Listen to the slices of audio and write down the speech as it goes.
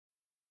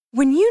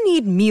When you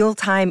need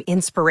mealtime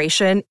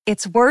inspiration,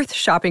 it's worth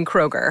shopping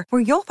Kroger,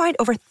 where you'll find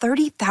over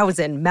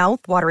 30,000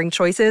 mouth-watering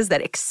choices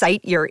that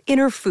excite your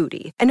inner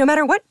foodie. And no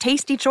matter what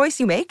tasty choice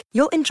you make,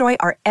 you'll enjoy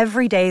our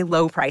everyday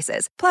low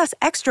prices, plus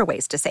extra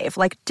ways to save,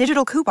 like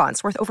digital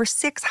coupons worth over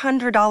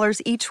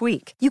 $600 each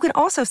week. You can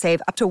also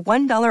save up to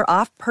 $1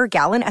 off per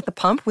gallon at the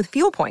pump with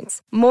fuel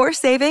points. More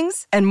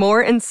savings and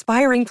more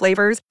inspiring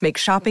flavors make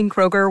shopping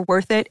Kroger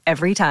worth it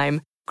every time.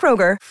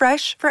 Kroger,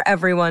 fresh for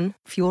everyone.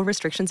 Fuel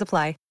restrictions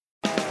apply.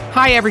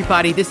 Hi,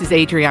 everybody. This is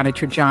Adriana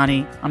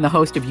Trajani. I'm the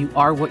host of You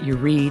Are What You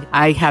Read.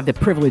 I have the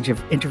privilege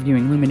of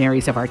interviewing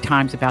luminaries of our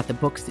times about the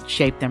books that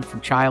shaped them from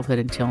childhood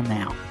until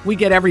now. We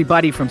get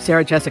everybody from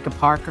Sarah Jessica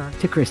Parker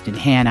to Kristen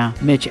Hanna,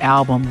 Mitch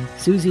Albom,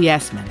 Susie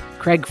Essman,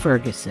 Craig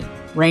Ferguson,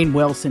 Rainn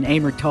Wilson,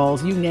 Amor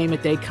Tolls, you name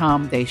it, they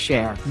come, they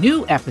share.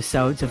 New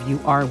episodes of You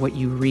Are What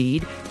You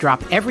Read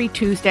drop every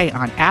Tuesday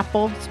on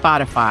Apple,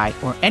 Spotify,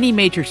 or any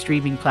major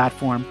streaming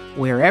platform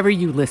wherever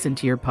you listen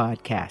to your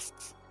podcasts.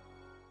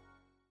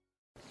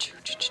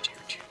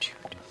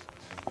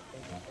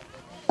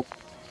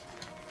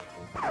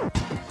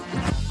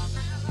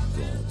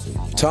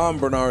 Tom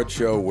Bernard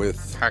Show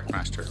with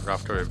Hackmaster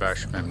Ralph W.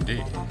 Basham,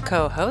 MD.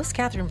 Co-host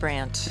Catherine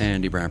Brandt.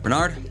 Andy Brandt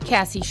Bernard.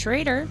 Cassie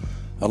Schrader.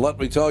 And let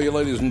me tell you,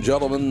 ladies and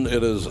gentlemen,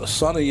 it is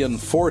sunny and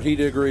 40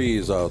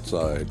 degrees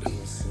outside.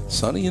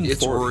 Sunny and 40.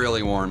 It's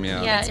really warm,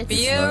 yeah. Yeah, it's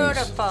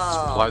beautiful. Nice.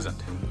 It's pleasant.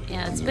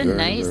 Yeah, it's been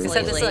nice lately.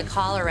 Except this is a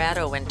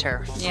Colorado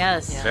winter.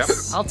 Yes. Yep.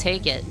 I'll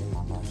take it.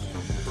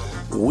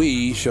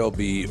 We shall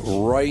be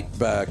right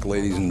back,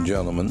 ladies and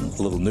gentlemen. A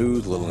little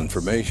news, a little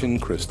information.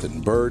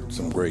 Kristen Burt,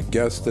 some great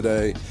guests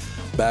today.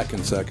 Back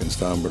in seconds,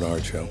 Tom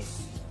Bernard Show.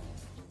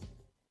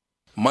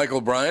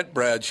 Michael Bryant,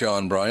 Bradshaw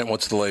and Bryant,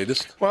 what's the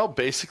latest? Well,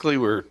 basically,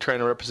 we're trying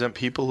to represent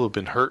people who have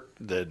been hurt,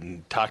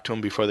 then talk to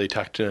them before they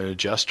talk to an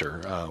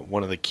adjuster.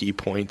 One of the key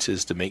points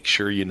is to make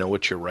sure you know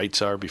what your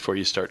rights are before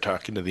you start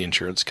talking to the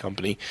insurance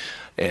company,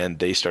 and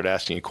they start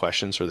asking you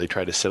questions or they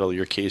try to settle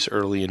your case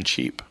early and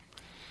cheap.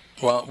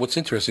 Well, what's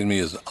interesting to me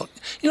is,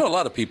 a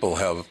lot of people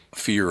have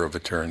fear of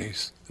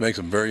attorneys. It makes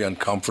them very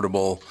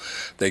uncomfortable.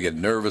 They get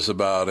nervous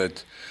about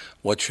it.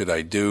 What should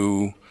I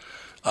do?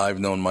 I've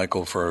known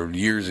Michael for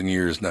years and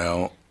years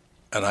now,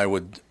 and I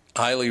would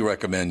highly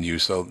recommend you.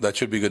 So that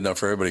should be good enough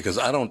for everybody, because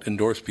I don't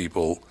endorse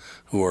people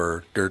who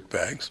are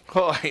dirtbags.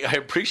 Well, I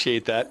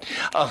appreciate that.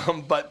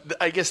 But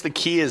I guess the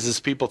key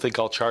is people think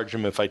I'll charge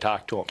them if I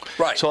talk to them.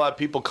 Right. So a lot of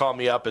people call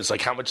me up. It's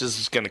like, how much is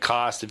this going to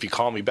cost if you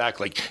call me back?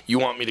 Like, you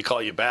want me to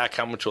call you back?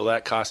 How much will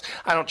that cost?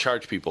 I don't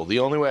charge people. The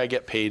only way I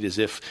get paid is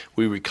if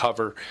we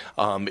recover,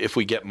 if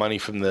we get money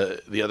from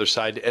the other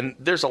side. And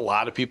there's a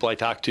lot of people I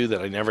talk to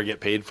that I never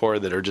get paid for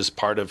that are just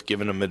part of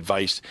giving them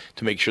advice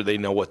to make sure they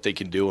know what they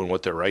can do and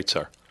what their rights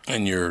are.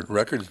 And your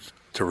record's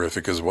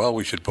terrific as well,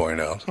 we should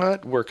point out. Well,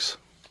 it works.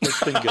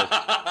 It's been good.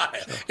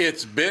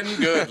 It's been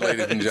good,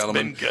 ladies and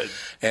gentlemen. It's been good.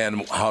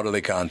 And how do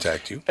they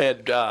contact you?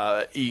 And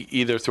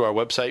either through our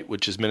website,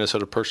 which is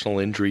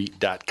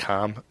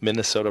minnesotapersonalinjury.com,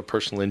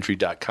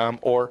 minnesotapersonalinjury.com,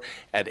 or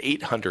at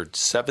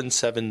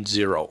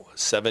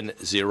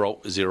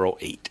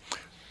 800-770-7008.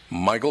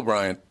 Michael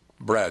Bryant,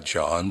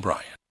 Bradshaw and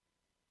Bryant.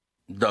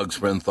 Doug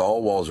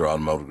Sprinthal, Walser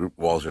Automotive Group,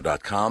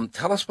 Walser.com.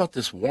 Tell us about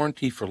this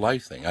warranty for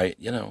life thing.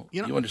 You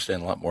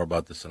understand a lot more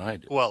about this than I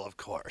do. Well, of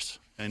course.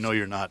 I know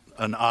you're not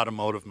an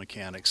automotive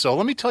mechanic. So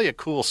let me tell you a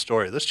cool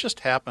story. This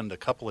just happened a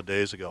couple of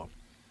days ago.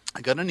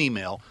 I got an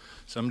email.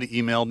 Somebody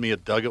emailed me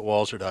at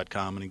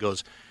doug@walser.com, and he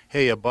goes,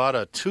 hey, I bought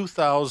a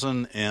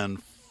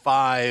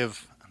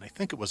 2005, and I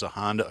think it was a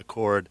Honda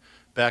Accord,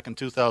 back in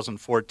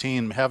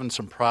 2014. I'm having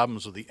some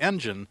problems with the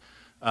engine.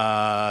 Do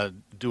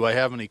I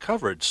have any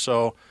coverage?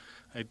 So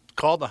I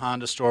called the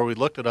Honda store, we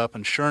looked it up,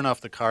 and sure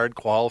enough, the card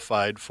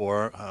qualified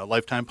for a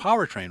lifetime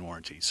powertrain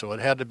warranty. So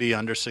it had to be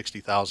under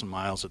 60,000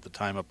 miles at the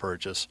time of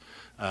purchase,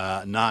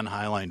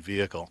 non-Highline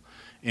vehicle.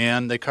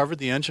 And they covered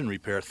the engine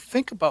repair.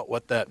 Think about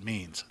what that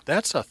means.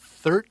 That's a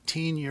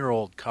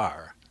 13-year-old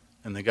car,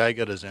 and the guy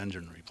got his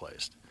engine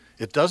replaced.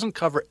 It doesn't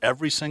cover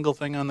every single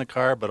thing on the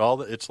car, but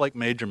it's like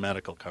major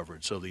medical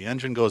coverage. So the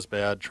engine goes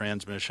bad,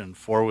 transmission,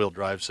 four-wheel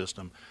drive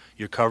system.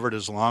 You're covered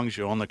as long as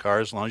you own the car,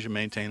 as long as you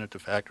maintain it to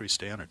factory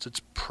standards.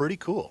 It's pretty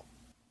cool.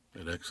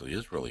 It actually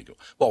is really cool.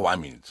 Well, I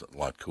mean, it's a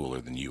lot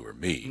cooler than you or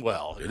me.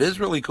 Well, it is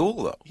really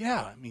cool, though.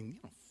 Yeah, I mean,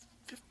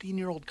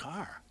 15-year-old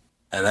car.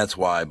 And that's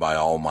why I buy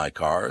all my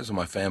cars, and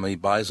my family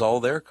buys all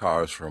their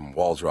cars from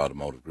Walser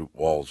Automotive Group,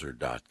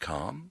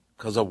 Walser.com,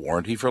 because of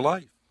warranty for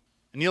life.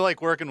 And you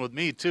like working with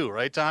me, too,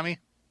 right, Tommy?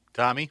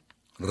 Tommy?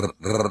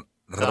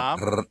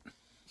 Tom?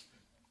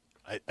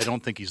 I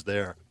don't think he's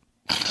there.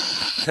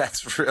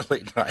 That's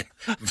really nice.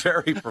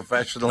 Very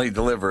professionally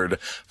delivered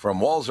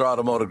from Walser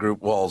Automotive Group,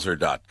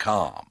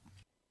 Walser.com.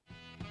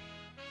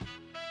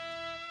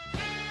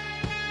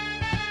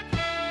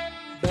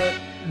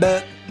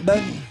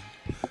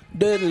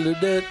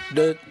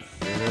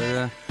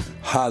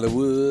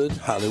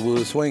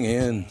 Hollywood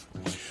swinging.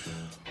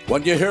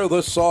 When you hear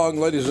this song,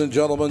 ladies and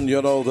gentlemen,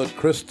 you know that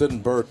Kristen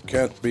Burt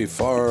can't be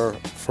far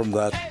from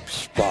that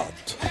spot.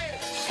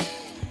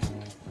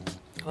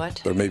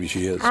 What? Or maybe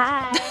she is.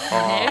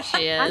 There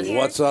she is.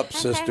 What's up,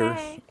 sister?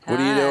 Hey. What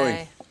are you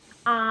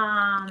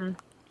doing?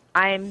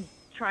 I'm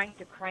trying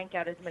to crank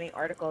out as many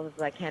articles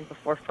as I can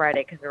before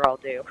Friday because they're all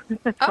due.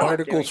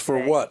 Articles for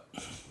what?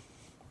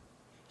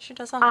 She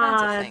does all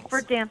kinds of things.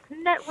 For Dance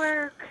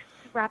Network,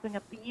 wrapping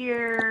up the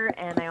year,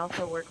 and I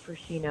also work for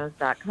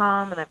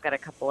SheKnows.com, and I've got a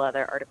couple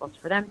other articles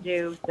for them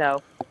due.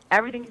 So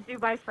everything's due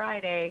by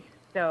Friday,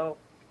 so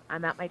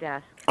I'm at my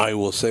desk. I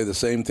will say the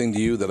same thing to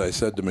you that I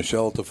said to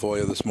Michelle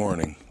Tafoya this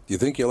morning. Do you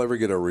think you'll ever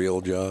get a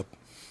real job?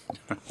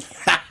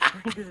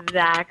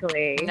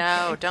 Exactly.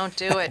 No, don't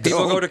do it.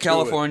 People go to do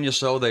California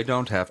so they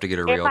don't have to get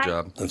a real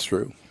job. That's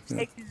true. Yeah.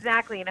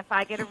 Exactly, and if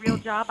I get a real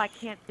job, I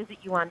can't visit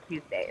you on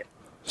Tuesdays.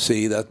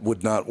 See, that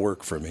would not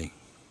work for me.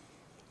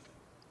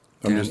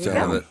 I'm just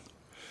telling you.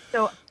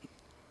 So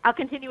I'll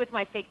continue with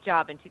my fake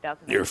job in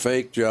 2009. Your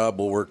fake job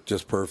will work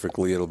just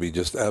perfectly. It'll be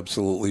just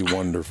absolutely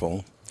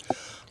wonderful.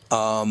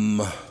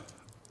 I'm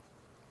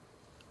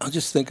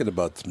just thinking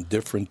about some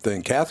different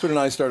things. Catherine and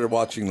I started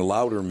watching the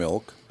Louder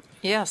Milk.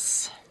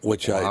 Yes.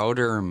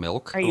 Louder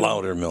Milk?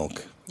 Louder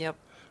Milk. Yep.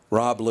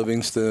 Rob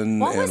Livingston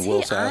What and was Will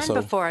he Sasso.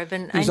 on before?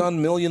 He's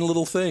on Million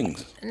Little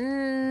Things.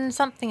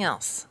 Something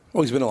else.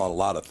 Well, he's been on a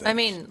lot of things. I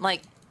mean,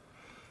 like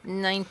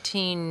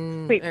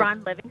 19. Wait,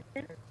 Ron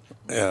Livingston?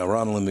 Yeah,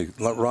 Ron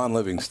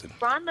Livingston.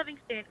 Ron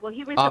Livingston, well,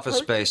 he was Office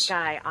the poster Space.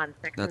 guy on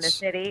Sex and the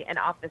City and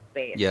Office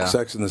Space. Yeah.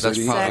 Sex and the That's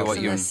City. probably Sex what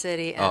in you the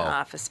City and Oh.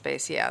 Office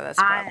Space. Yeah,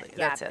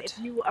 that's it.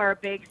 If you are a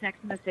big Sex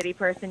and the City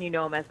person, you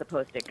know him as the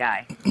Post-it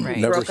guy. Right.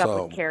 Never Broke saw up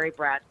him. with Carrie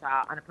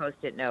Bradshaw on a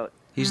Post-it note.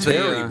 He's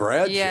Terry the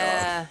Bradshaw.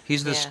 Yeah.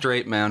 he's the yeah.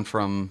 straight man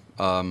from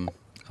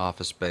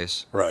Office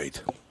Space.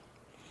 Right.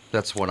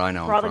 That's what I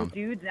know For all him the from.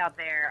 dudes out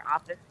there,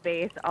 Office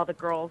Space, all the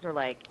girls are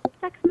like,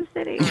 Sex and the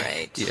City.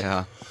 Right.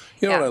 Yeah.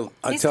 You know Yeah. what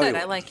I He's tell good.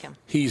 you, I like him.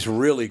 He's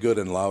really good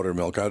in Louder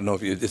Milk. I don't know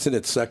if it's in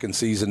its second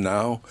season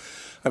now.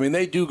 I mean,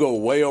 they do go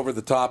way over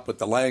the top with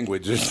the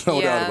language. There's no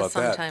doubt about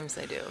that. Sometimes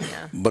they do.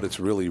 Yeah. But it's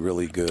really,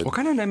 really good. What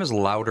kind of name is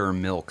Louder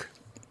Milk?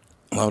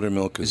 Louder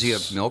Milk is.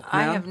 Is he a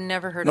milkman? I have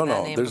never heard No, of that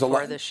no. name There's before a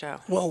lot. this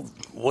show. Well,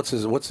 what's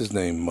his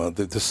name?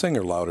 The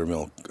singer Louder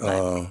Milk. I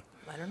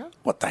don't know.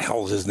 What the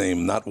hell is his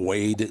name? Not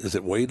Wade. Is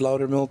it Wade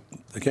Loudermilk?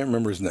 I can't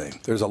remember his name.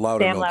 There's a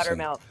Loudermilk. Sam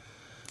Loudermilk.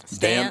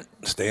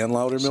 Stan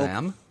Loudermilk?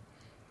 Sam?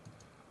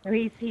 No,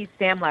 he's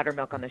Sam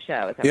Loudermilk on the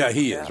show. Is that Yeah, right?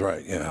 he is,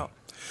 right, yeah. Oh.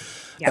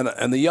 Yeah.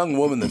 And the young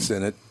woman that's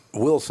in it,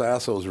 Will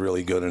Sasso's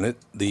really good in it.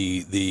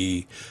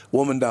 The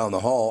woman down the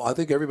hall, I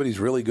think everybody's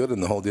really good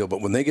in the whole deal.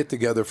 But when they get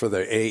together for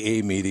their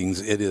AA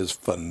meetings, it is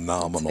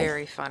phenomenal. It's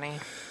very funny.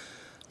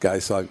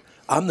 Guys talk,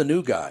 I'm the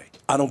new guy.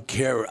 I don't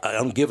care. I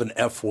don't give an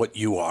F what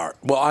you are.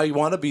 Well, I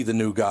want to be the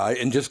new guy,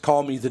 and just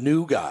call me the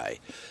new guy.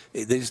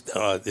 It's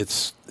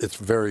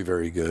very,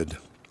 very good.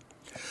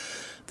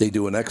 They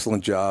do an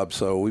excellent job,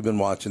 so we've been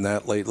watching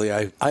that lately.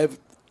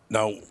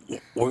 Now,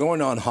 we're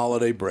going on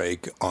holiday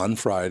break on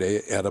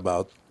Friday at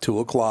about 2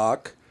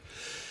 o'clock,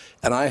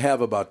 and I have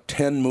about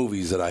 10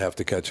 movies that I have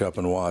to catch up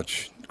and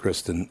watch,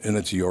 Kristen, and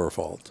it's your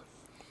fault.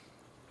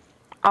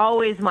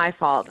 Always my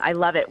fault. I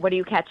love it. What are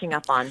you catching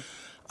up on?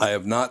 I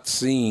have not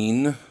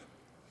seen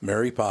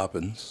Mary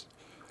Poppins.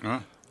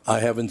 I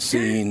haven't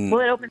seen...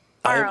 Well, it opens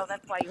tomorrow.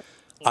 That's why you...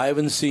 I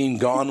haven't seen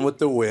Gone with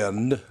the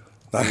Wind.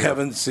 I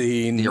haven't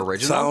seen The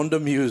original? Sound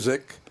of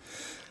Music.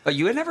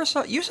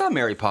 You saw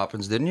Mary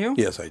Poppins, didn't you?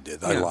 Yes, I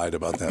did. I lied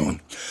about that one.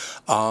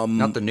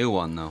 Not the new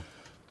one, though.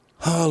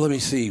 Oh, let me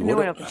see. The new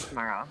one opens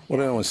tomorrow. What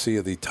do I want to see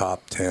of the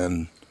top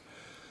 10?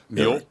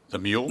 Mule? The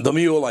Mule? The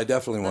Mule. I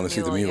definitely want to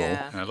see the Mule.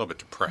 Yeah. A little bit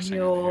depressing.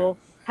 How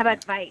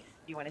about Vice?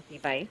 Do you want to see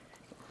Vice?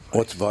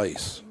 What's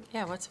Vice?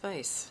 Yeah, what's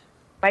Vice?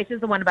 Vice is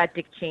the one about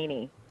Dick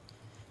Cheney.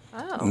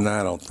 Oh. No,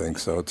 I don't think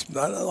so. It's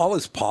not, all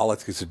his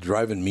politics are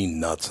driving me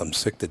nuts. I'm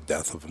sick to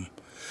death of them.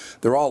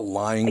 They're all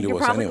lying to You're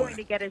us probably anyway. going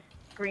to get a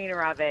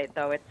screener of it,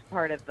 though. It's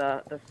part of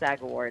the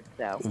SAG Awards,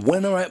 so.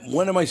 When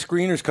are my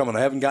screeners coming?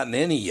 I haven't gotten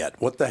any yet.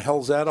 What the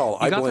hell's that all? You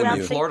I got blame them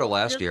you. in Florida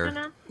last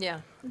year.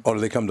 Yeah. Oh,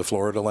 did they come to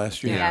Florida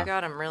last year? Yeah, I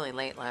got them really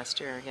late last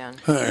year again.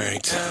 All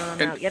right.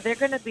 No, yeah, they're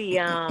going to be.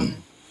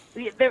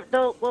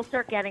 We'll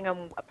start getting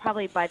them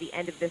probably by the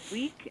end of this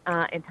week,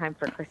 in time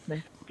for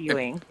Christmas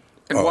viewing.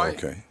 And Oh, why?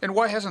 okay. And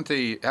why hasn't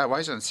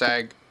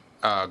SAG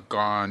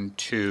gone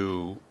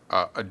to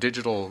a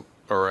digital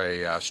or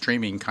a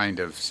streaming kind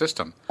of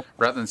system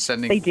rather than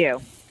sending? They do.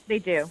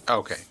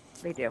 Okay.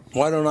 They do.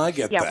 Why don't I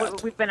get Yeah,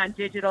 that? we've been on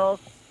digital.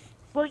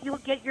 Well, you'll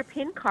get your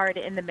PIN card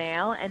in the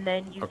mail, and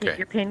then you Okay. take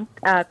your PIN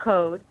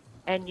code,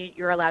 and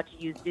you're allowed to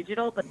use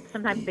digital. But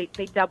sometimes they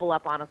double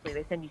up, honestly.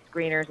 They send you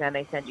screeners, and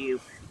they send you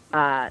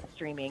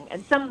streaming.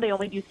 And some they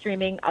only do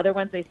streaming. Other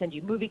ones they send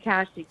you movie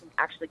cash, so you can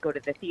actually go to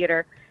the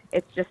theater.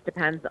 It just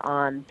depends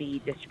on the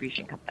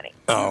distribution company.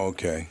 Oh,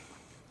 okay.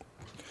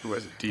 Who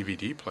has a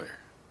DVD player?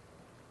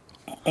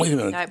 Wait a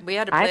minute. We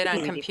had to play it I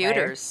on think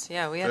computers.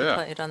 Yeah, we had to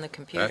play it on the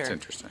computer. That's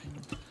interesting.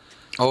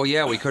 Oh,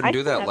 yeah, we couldn't I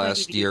do still that have my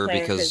last DVD year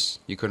player because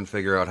you couldn't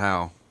figure out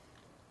how.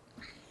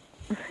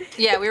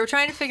 Yeah, we were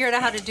trying to figure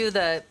out how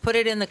to put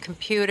it in the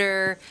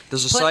computer.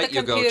 There's a put site the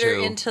you go computer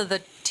to. into the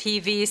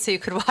TV so you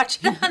could watch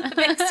it on the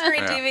big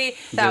screen TV.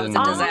 That was a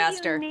All you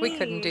disaster. We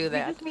couldn't do You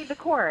that. just need the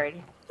cord.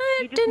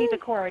 You just need the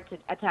cord to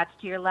attach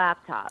to your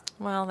laptop.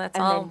 Well, that's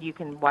and all. then you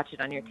can watch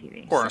it on your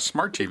TV. Or on a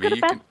smart TV. Go to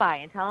You Best can, Buy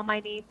and tell them I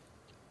need.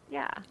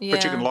 Yeah.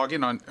 but you can log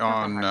in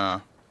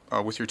on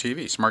with your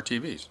TV, smart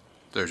TVs.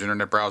 There's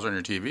internet browser on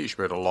your TV. You should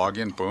be able to log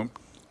in, boom,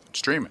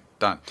 stream it,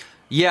 done.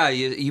 Yeah,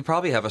 you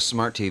probably have a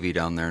smart TV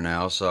down there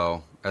now,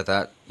 so at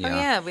that, Oh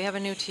yeah, we have a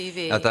new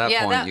TV. At that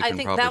point, you I can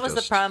think probably that was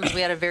just- the problem. Is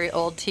we had a very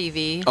old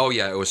TV. Oh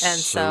yeah, it was and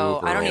so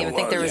super I don't old. even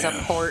think there was a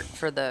port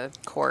for the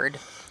cord.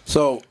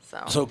 So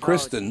So-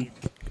 Kristen,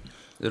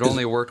 It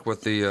only worked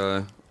with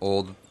the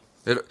old.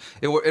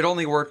 It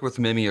only worked with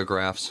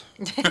mimeographs.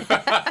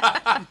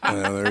 yeah,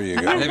 there you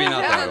go. Maybe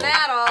not that old.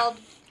 that old.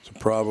 It's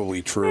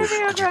probably true.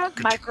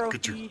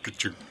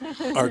 Microfiche.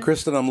 All right,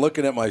 Kristen, I'm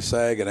looking at my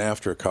SAG and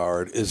AFTRA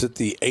card. Is it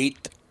the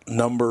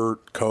 8-number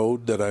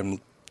code that I'm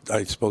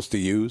supposed to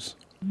use?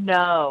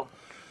 No.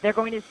 They're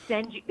going to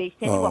send you. They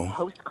send you Oh. a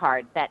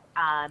postcard that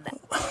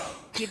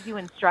gives you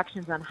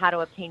instructions on how to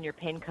obtain your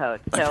PIN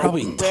code. I So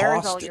probably where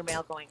is tossed all your it.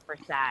 mail going for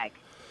SAG?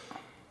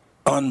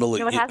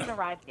 Unbelievable. No, it hasn't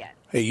arrived yet.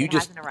 Hey, you it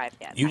just hasn't arrived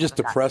yet. you I just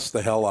haven't gotten depressed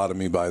the hell out of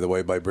me, by the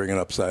way, by bringing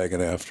up SAG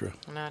and AFTRA.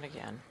 Not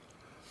again.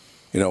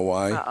 You know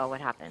why? it. Uh-oh, what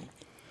happened?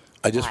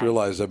 I just why?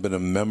 realized I've been a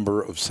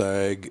member of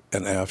SAG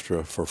and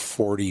AFTRA for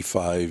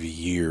 45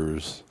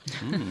 years.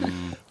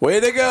 Way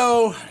to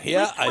go!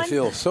 Yeah, Which I one?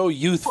 feel so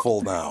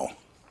youthful now.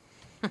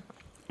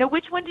 Now,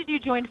 which one did you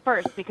join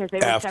first? Because they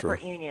were After.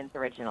 separate unions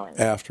originally.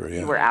 AFTRA, yeah.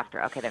 You were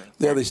after. Okay, that makes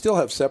Yeah, sense. they still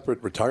have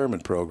separate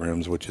retirement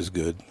programs, which is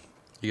good.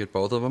 You get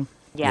both of them.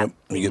 Yeah. Yep,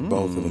 you get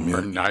both of them. Yeah.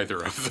 Or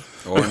neither of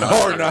them. Or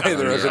Or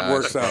neither, as Yeah, it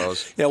works I out.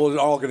 suppose. Yeah, we're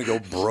all going to go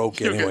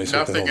broke You'll anyway. get so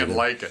what the nothing hell and we do?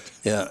 like it.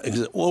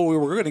 Yeah, well, we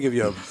were going to give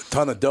you a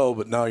ton of dough,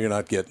 but now you're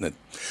not getting it.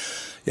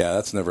 Yeah,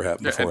 that's never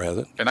happened before, has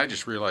it? And I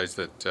just realized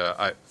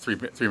that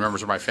three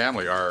members of my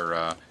family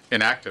are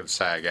inactive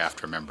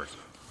SAG-AFTRA members.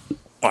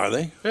 Are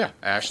they? Yeah,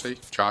 Ashley,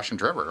 Josh, and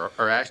Trevor.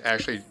 Or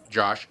Ashley,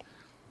 Josh,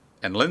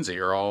 and Lindsay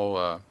are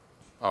all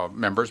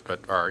members,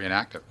 but are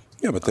inactive.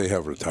 Yeah, but they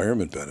have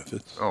retirement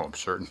benefits. Oh, I'm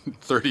certain.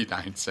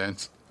 39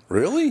 cents.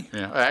 Really?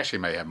 Yeah, I actually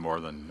may have more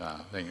than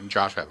thing.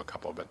 Josh have a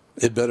couple, but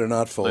It better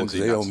not, folks. Lindsay,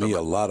 They not owe so me much.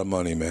 a lot of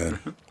money, man.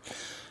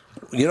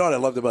 You know what I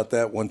loved about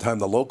that one time?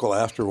 The local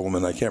AFTRA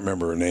woman, I can't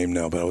remember her name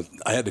now, but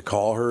I had to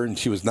call her, and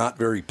she was not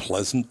very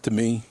pleasant to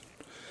me.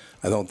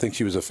 I don't think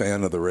she was a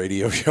fan of the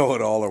radio show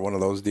at all or one of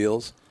those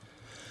deals.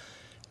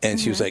 And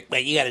she was like,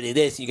 well, you got to do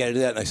this, you got to do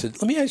that. And I said,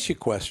 let me ask you a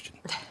question.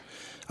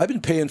 I've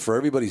been paying for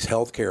everybody's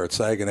health care at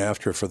SAG and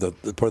AFTRA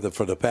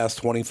for the past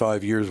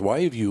 25 years.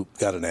 Why have you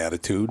got an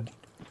attitude?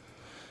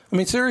 I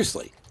mean,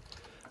 seriously.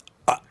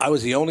 I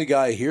was the only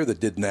guy here that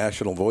did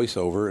national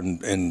voiceover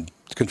and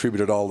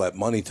contributed all that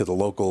money to the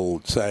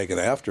local SAG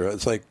and AFTRA.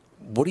 It's like,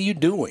 what are you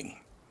doing?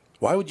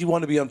 Why would you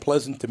want to be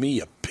unpleasant to me,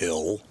 you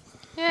pill?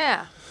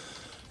 Yeah.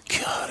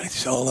 God,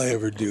 it's all I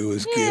ever do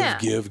is Yeah.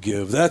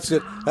 give. That's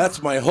it.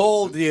 That's my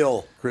whole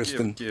deal,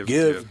 Kristen.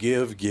 Give.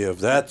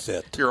 That's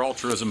it. your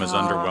altruism is Oh,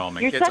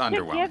 underwhelming. You're It's such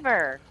underwhelming. a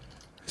giver.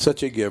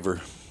 Such a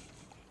giver.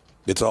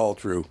 It's all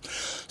true.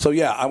 So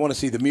yeah, I want to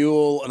see the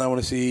mule, and I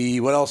want to see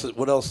what else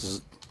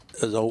is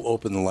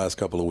open the last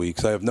couple of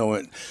weeks. I have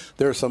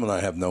there are some that I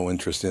have no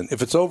interest in.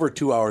 If it's over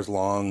 2 hours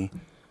long,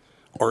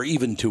 or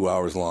even 2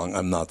 hours long,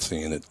 I'm not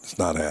seeing it. It's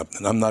not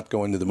happening. I'm not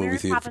going to the movie Mary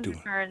theater for Poppins 2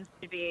 hours. Returns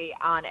to be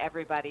on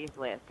everybody's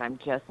list. I'm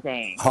just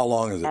saying. How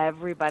long is it?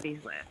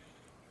 Everybody's list.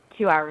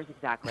 2 hours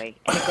exactly,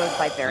 and it goes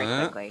by very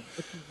quickly,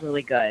 which is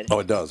really good. Oh,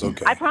 it does.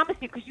 Okay. I promise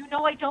you, because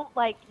I don't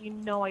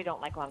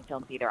like long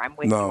films either. I'm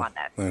with you on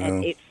that, I know.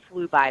 and it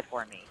flew by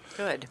for me.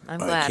 Good.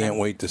 I'm I glad. can't I'm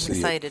wait to see it.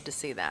 excited to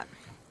see that.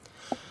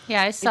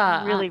 Yeah, I saw.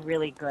 It's really,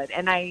 really good,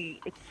 and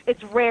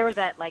it's rare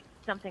that like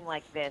something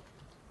like this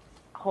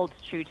holds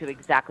true to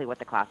exactly what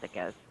the classic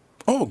is.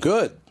 Oh,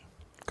 good.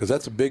 Because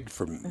that's a big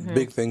Mm-hmm.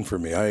 big thing for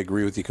me. I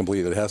agree with you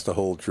completely. It has to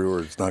hold true, or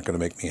it's not going to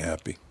make me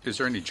happy. Is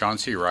there any John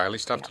C. Reilly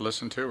stuff to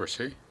listen to or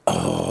see?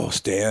 Oh,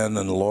 Stan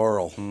and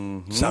Laurel. I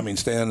mean,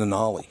 Stan and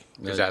Ollie.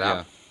 Is that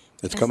out?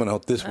 It's coming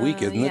out this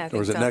week, isn't yeah, I it? think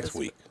Or is it it's out next this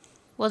week?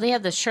 Well, they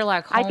have the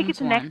Sherlock Holmes I think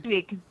it's one. next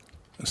week.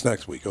 It's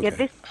next week. Okay. Yeah,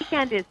 this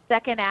weekend is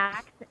Second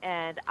Act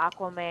and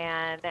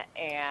Aquaman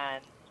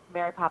and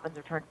Mary Poppins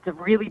Returns. It's a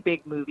really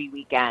big movie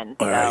weekend,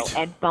 All right.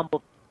 and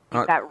Bumblebee.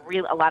 We've got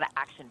a lot of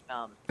action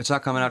films. It's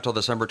not coming out till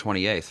December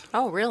 28th.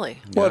 Oh, really?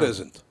 What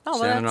isn't? Oh,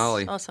 Stan and that's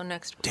Ollie. also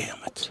next week.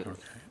 Damn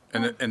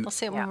it. And We'll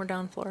see it when we're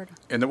down in Florida.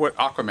 what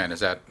Aquaman is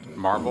that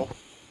Marvel?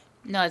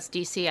 No, it's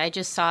DC. I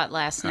just saw it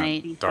last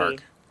night.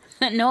 Dark.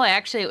 No,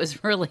 actually, it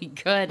was really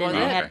good, and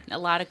Okay. it had a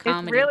lot of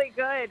comedy. It's really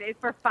good. It's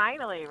for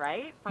finally,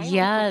 right? Finally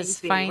Yes,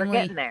 for DC. finally. We're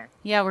getting there.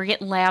 Yeah, we're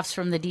getting laughs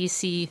from the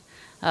DC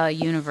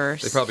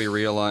universe. They probably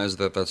realize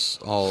that that's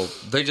all.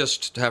 They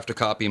just have to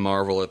copy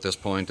Marvel at this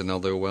point, and they'll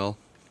do well.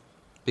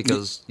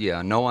 Because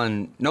no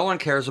one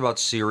cares about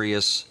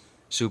serious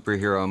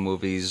superhero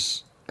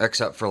movies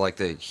except for like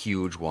the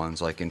huge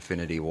ones like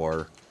Infinity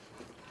War.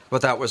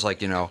 But that was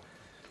like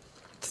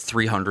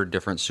 300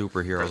 different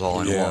superheroes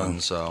all in Yeah. one.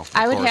 So of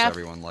I would course have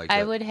everyone liked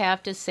I it. would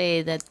have to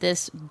say that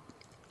this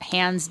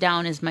hands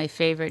down is my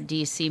favorite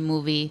DC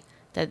movie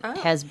that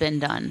has been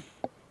done.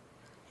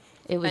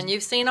 It was And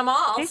you've seen them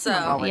all, Jason so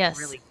Momoa is yes.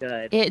 really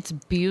good. It's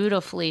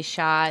beautifully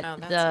shot. Oh,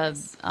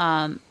 that's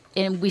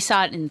And we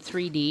saw it in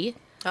 3D.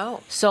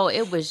 oh, So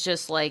it was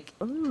just like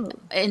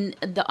in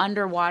the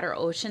underwater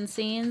ocean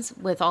scenes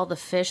with all the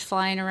fish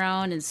flying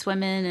around and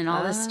swimming and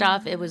all this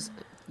stuff. It was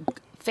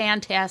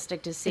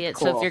fantastic to see it.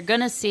 So if cool. you're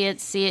going to see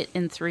it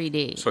in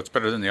 3D. So it's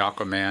better than the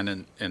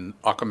Aquaman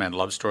and Aquaman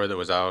love story that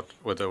was out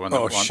with the one.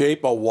 Oh,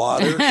 Shape of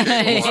Water.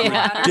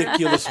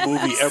 Ridiculous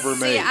movie ever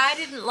see, made. I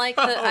didn't like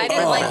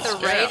the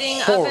writing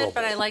of horrible. it,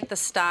 but I liked the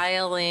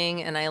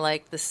styling and I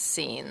liked the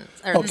scenes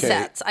or Okay.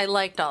 sets. I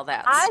liked all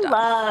that I stuff.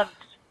 loved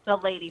the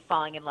lady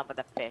falling in love with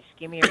a fish.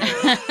 Give me a reason.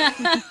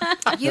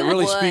 That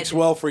really speaks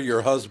well for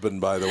your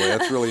husband, by the way.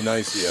 That's really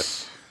nice of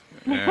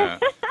you. Yeah.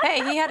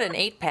 Hey, he had an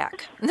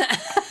 8-pack.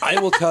 I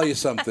will tell you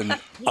something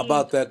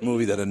about that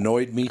movie that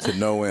annoyed me to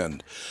no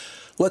end.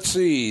 Let's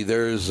see.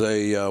 There's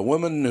a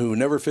woman who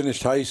never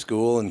finished high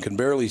school and can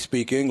barely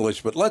speak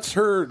English, but let's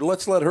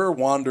let her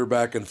wander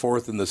back and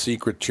forth in the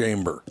secret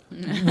chamber.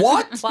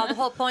 What? Well, the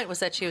whole point was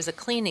that she was a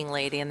cleaning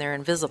lady and they're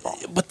invisible.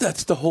 But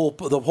that's the whole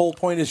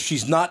point is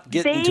she's not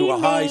getting to a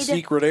high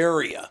secret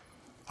area.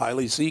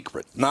 Highly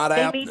secret. Not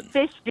They happening. made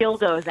fish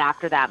dildos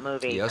after that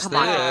movie. Yes, Come they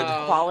on,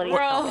 did. Quality.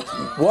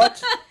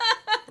 What?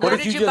 Where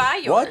did you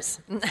buy yours?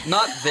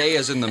 Not they,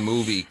 as in the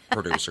movie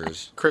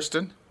producers.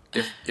 Kristen,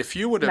 if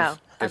you would No,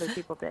 have, other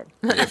people did.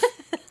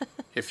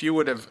 if you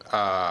would have,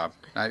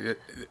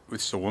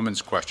 it's a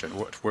woman's question.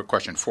 What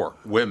question for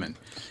women?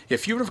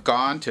 If you would have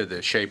gone to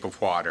the Shape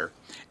of Water,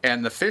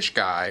 and the fish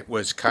guy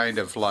was kind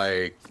of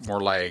like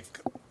more like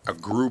a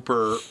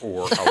grouper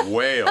or a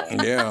whale.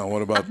 Yeah,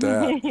 what about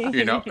that?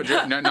 You know,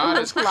 not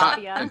as cut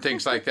Tilapia. and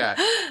things like that.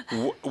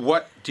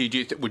 What do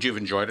you would you have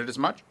enjoyed it as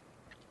much?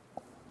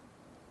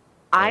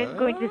 I'm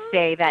going to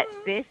say that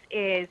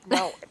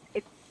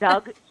it's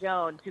Doug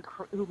Jones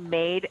who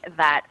made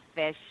that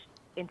fish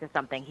into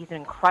something. He's an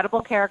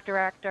incredible character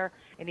actor,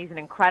 and he's an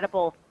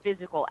incredible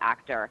physical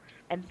actor,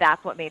 and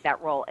that's what made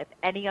that role. If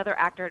any other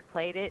actor had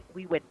played it,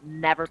 we would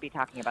never be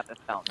talking about this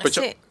film. But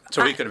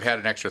so he could have had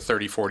an extra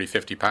 30, 40,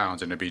 50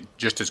 pounds, and it'd be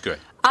just as good.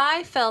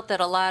 I felt that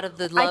a lot of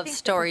the love think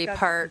story Doug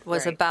part was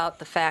was great. about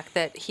the fact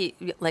that he,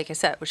 like I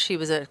said, she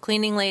was a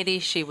cleaning lady.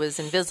 She was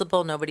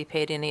invisible. Nobody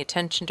paid any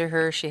attention to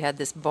her. She had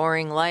this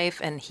boring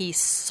life, and he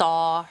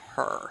saw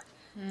her.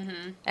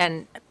 Mm-hmm.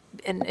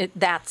 And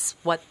that's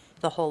what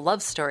the whole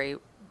love story,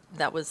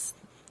 that was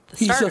the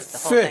He's start a of the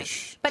whole thing.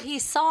 fish. But he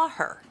saw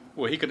her.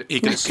 Well, he could Who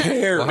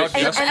cares? Well, how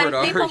desperate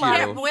are People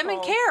you? women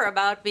care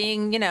about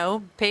being,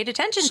 paid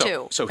attention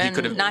So- to so he and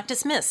could have- not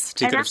dismissed.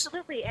 He And could have-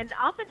 absolutely, and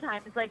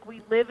oftentimes, like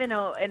we live in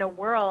a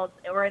world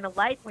or in a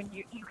life when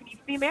you can even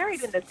be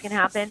married when this can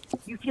happen.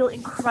 You feel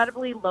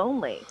incredibly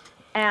lonely,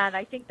 and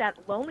I think that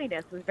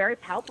loneliness was very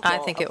palpable. I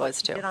think of it what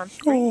was, he too. did on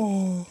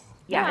screen.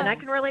 Yeah, and I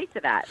can relate to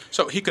that.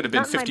 So he could have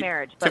been Not in 50, my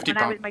marriage, but 50 when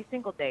I was pounds. my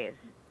single days.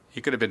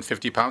 He could have been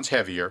 50 pounds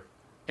heavier,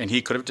 and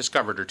he could have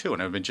discovered her too,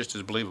 and it would have been just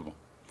as believable.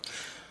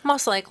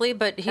 Most likely,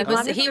 but As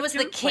long as he the was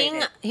the dude played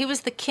king. it. He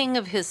was the king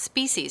of his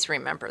species.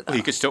 Remember that.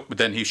 He could still, but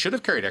then he should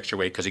have carried extra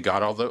weight because he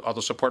got all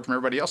the support from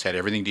everybody else. Had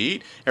everything to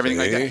eat, everything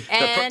like that.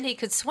 See? And he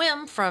could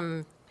swim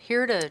from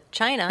here to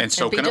China and,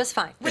 so be can just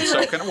fine. And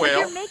so can a whale.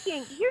 You're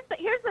making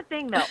here's the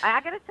thing though. I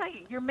got to tell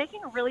you, you're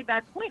making a really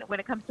bad point when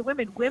it comes to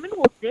women. Women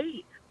will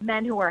date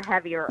men who are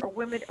heavier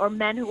or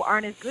men who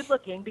aren't as good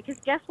looking because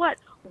guess what?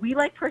 We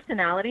like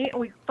personality and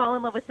we fall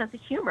in love with sense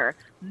of humor.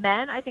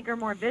 Men, I think, are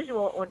more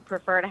visual and would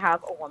prefer to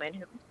have a woman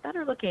who's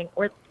better looking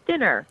or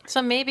thinner.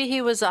 So maybe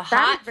he was a That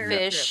hot is very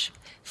fish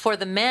for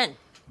the men.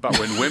 But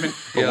when women,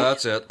 Yeah,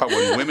 that's it. But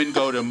when women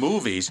go to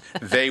movies,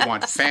 they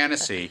want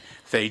fantasy.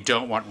 They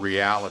don't want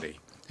reality.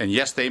 And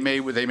yes, they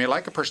may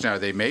like a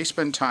personality. They may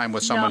spend time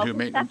with someone who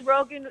may. Seth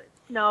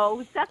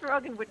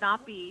Rogen would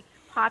not be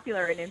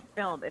popular in his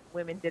film if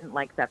women didn't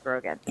like Seth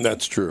Rogen.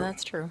 That's true.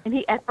 That's true.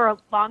 And for a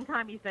long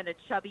time, he's been a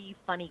chubby,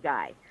 funny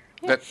guy.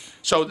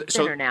 So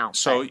now,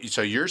 so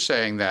you're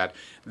saying that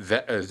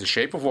The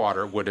Shape of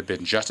Water would have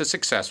been just as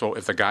successful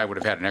if the guy would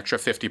have had an extra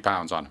 50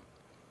 pounds on him.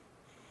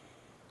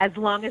 As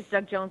long as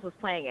Doug Jones was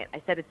playing it.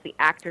 I said it's the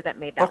actor that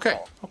made that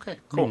role. Okay,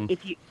 cool. If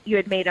you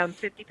had made him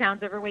 50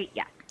 pounds overweight,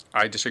 yes.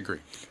 I disagree.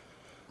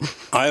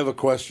 I have a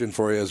question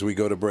for you as we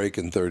go to break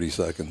in 30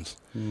 seconds.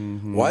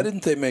 Why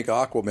didn't they make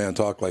Aquaman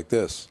talk like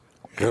this?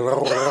 Why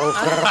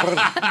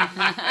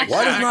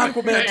doesn't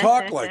Aquaman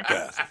talk like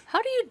that?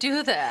 How do you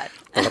do that?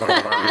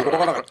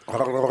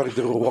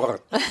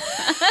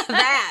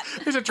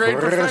 He's a trained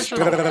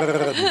professional. I'm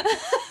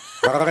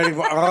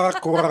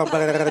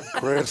Aquaman,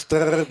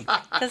 Kristen.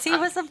 Because he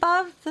was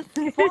above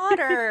the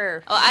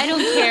water. Oh, I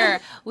don't care.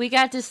 We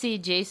got to see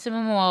Jason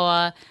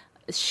Momoa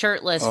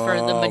shirtless for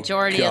the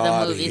majority of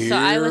the movie, so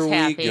I was here we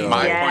happy. go.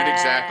 My point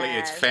exactly.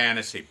 It's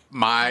fantasy.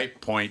 My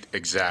point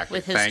exactly.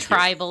 With his Thank you.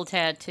 tribal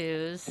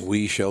tattoos.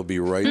 We shall be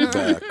right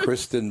back.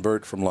 Kristen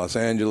Burt from Los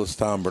Angeles,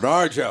 Tom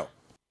Bernardo.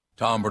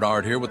 Tom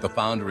Bernard here with the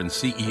founder and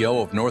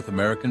CEO of North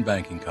American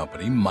Banking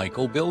Company,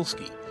 Michael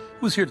Bilski,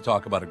 who's here to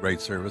talk about a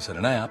great service and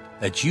an app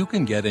that you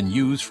can get and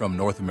use from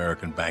North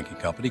American Banking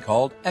Company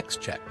called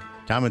XCheck.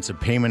 Tom, it's a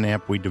payment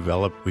app we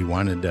developed. We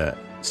wanted a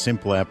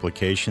simple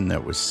application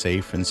that was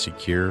safe and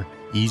secure,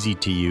 easy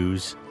to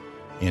use,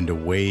 and a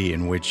way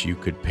in which you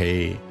could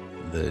pay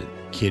the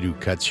kid who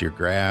cuts your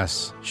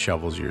grass,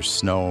 shovels your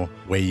snow,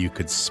 way you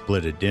could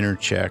split a dinner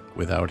check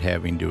without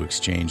having to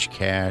exchange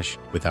cash,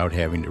 without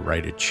having to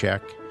write a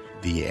check.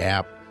 The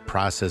app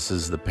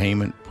processes the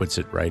payment, puts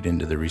it right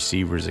into the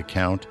receiver's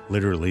account,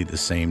 literally the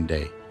same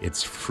day.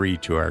 It's free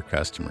to our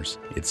customers.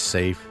 It's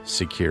safe,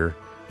 secure,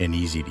 and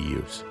easy to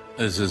use.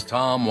 This is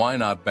Tom. Why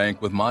not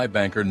bank with my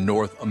banker,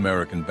 North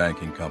American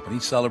Banking Company,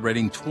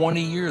 celebrating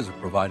 20 years of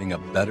providing a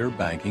better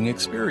banking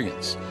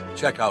experience.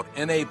 Check out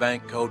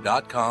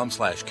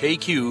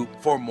nabankco.com/KQ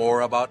for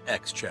more about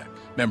XCheck.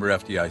 Member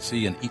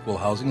FDIC and equal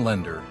housing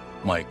lender.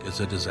 Mike is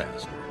a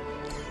disaster.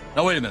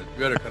 Now, wait a minute. You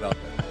better cut out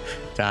that.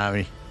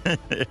 Tommy.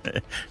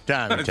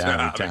 Tommy.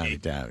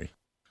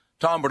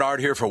 Tom Bernard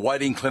here for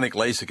Whiting Clinic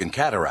LASIK and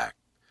Cataract.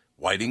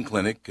 Whiting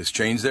Clinic has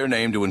changed their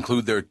name to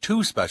include their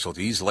two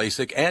specialties,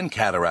 LASIK and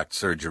cataract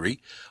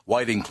surgery.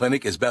 Whiting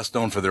Clinic is best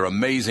known for their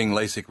amazing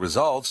LASIK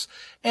results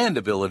and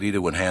ability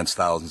to enhance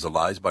thousands of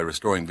lives by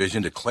restoring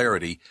vision to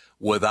clarity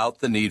without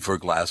the need for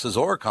glasses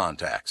or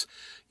contacts.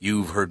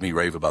 You've heard me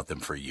rave about them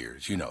for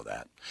years. You know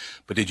that.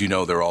 But did you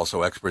know they're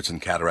also experts in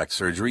cataract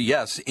surgery?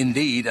 Yes,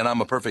 indeed, and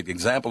I'm a perfect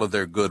example of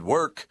their good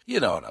work. You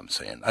know what I'm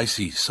saying. I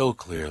see so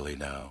clearly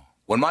now.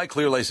 When my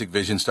clear LASIK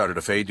vision started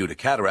to fade due to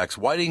cataracts,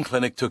 Whiting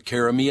Clinic took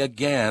care of me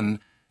again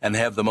and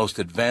have the most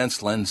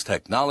advanced lens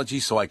technology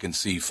so I can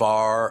see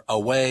far,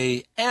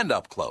 away, and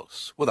up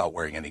close without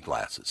wearing any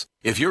glasses.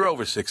 If you're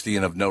over 60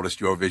 and have noticed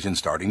your vision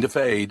starting to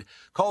fade,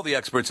 call the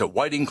experts at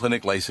Whiting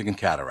Clinic LASIK and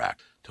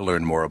Cataract to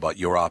learn more about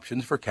your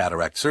options for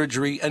cataract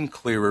surgery and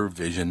clearer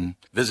vision.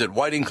 Visit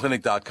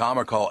whitingclinic.com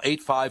or call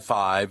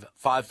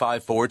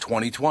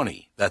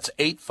 855-554-2020. That's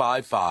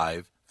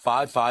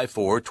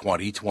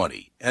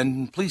 855-554-2020.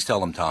 And please tell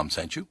them Tom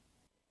sent you.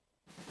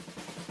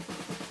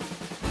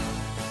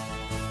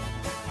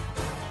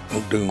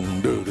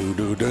 Doom, doo, doo,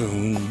 doo,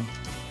 doom.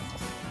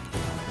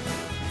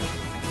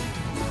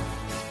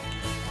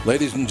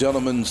 Ladies and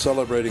gentlemen,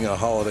 celebrating a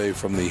holiday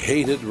from the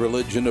hated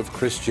religion of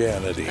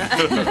Christianity.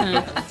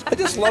 I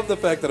just love the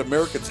fact that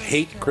Americans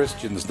hate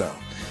Christians now.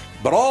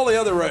 But all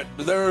the other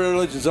their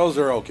religions, those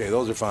are okay.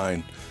 Those are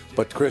fine.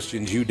 But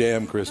Christians, you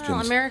damn Christians.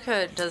 Well,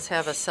 America does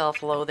have a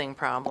self-loathing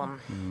problem.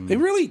 They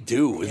really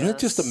do. Isn't it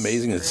just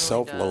amazing? It's really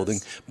self-loathing.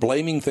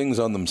 Blaming things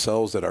on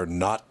themselves that are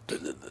not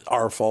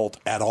our fault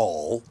at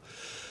all.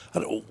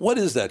 What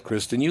is that,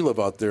 Kristen? You live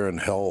out there in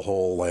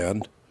hellhole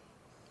land.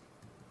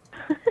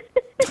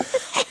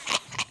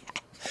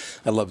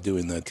 I love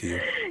doing that to you.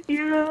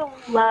 You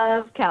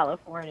love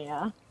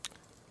California.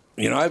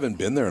 You know, I haven't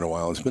been there in a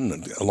while. It's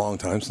been a long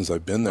time since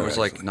I've been there. It was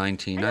like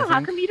 19, I know, think.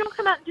 how come you don't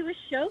come out and do a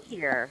show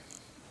here?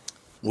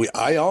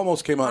 I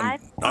almost came out.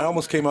 I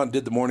almost came out and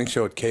did the morning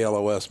show at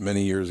KLOS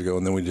many years ago,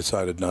 and then we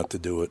decided not to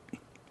do it.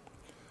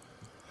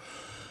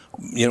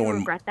 You know,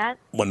 regret that?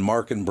 When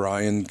Mark and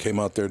Brian came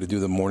out there to do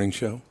the morning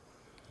show,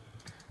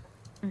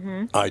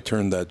 I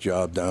turned that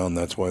job down.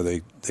 That's why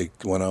they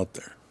went out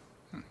there.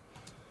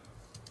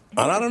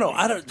 And I don't know.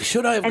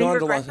 Should I have gone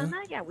to Los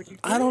Angeles? Yeah, would you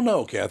I don't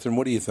know, Catherine.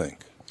 What do you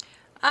think?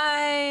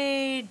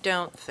 I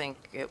don't think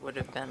it would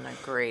have been a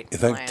great You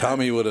think plan.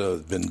 Tommy would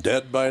have been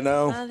dead by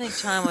now? I think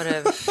Tom would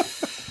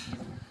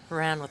have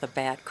ran with a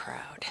bad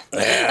crowd.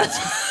 Yeah,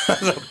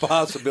 that's a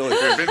possibility.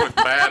 We've been with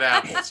bad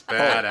apples.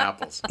 Bad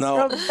apples.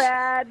 No. A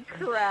bad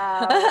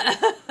crowd.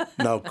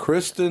 Now,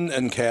 Kristen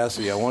and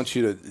Cassie, I want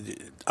to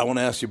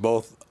ask you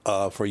both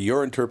for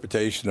your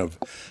interpretation of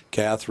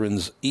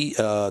Catherine's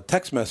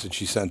text message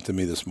she sent to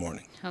me this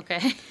morning.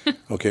 Okay.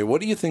 Okay,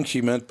 what do you think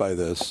she meant by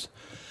this?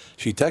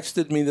 She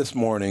texted me this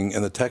morning,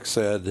 and the text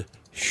said,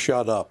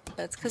 "Shut up."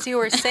 That's because you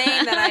were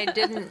saying that I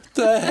didn't.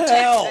 The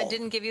hell? I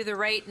didn't give you the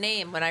right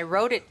name when I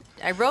wrote it.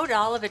 I wrote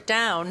all of it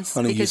down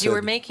Honey, because you said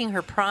were making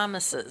her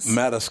promises.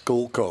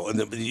 Mataskulko.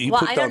 And you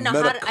Well, put I down don't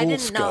know how to, I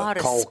didn't know how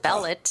to Metakulska.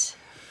 spell it.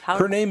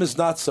 Her name is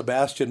not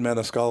Sebastian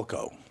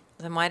Maniscalco.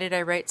 Then why did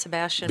I write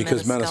Sebastian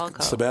Because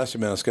Maniscalco?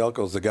 Sebastian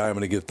Maniscalco is the guy I'm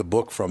going to get the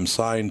book from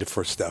signed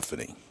for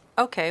Stephanie.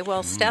 Okay,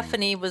 well,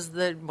 Stephanie was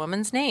the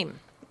woman's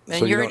name. And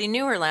So you you already don't-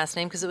 knew her last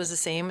name because it was the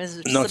same as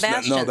No, it's not,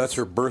 Sebastian. no, that's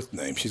her birth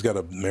name. She's got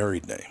a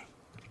married name.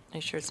 Are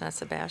you sure it's not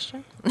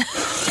Sebastian?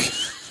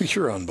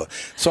 You're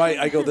So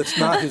I go, that's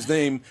not his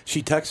name.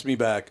 She texts me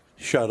back,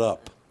 "Shut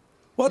up."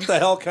 What the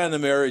hell kind of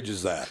marriage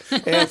is that?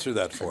 Answer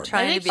that for me.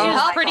 I think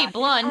she's pretty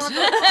blunt.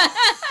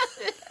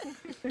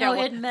 No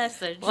hidden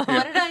message. Well,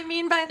 what did I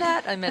mean by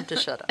that? I meant to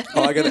shut up.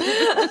 Oh, I got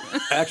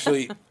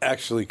it.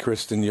 Actually,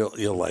 Kristen,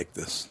 you'll like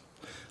this.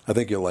 I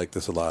think you'll like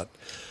this a lot.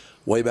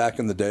 Way back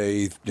in the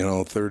day,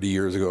 30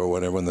 years ago or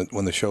whatever,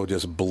 when the show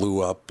just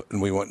blew up,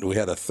 and we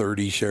had a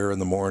 30 share in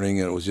the morning,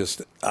 and it was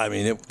just,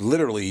 it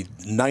literally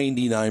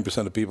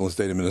 99% of people in the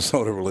state of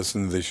Minnesota were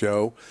listening to the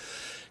show.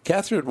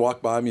 Catherine would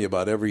walk by me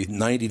about every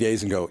 90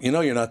 days and go,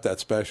 you're not that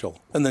special,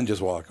 and then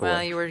just walk Well,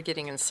 away. you were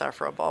getting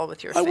insufferable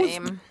with your I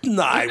fame.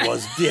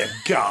 Dear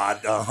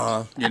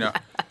God,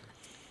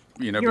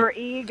 Your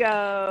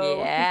ego.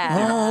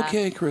 Yeah. Oh,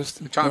 okay,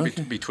 Kristen. Tom,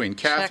 Okay. between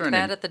Check Catherine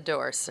that and at the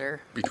door,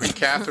 sir. between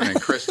Catherine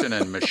and Kristen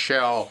and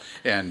Michelle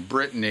and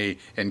Brittany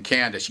and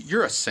Candace,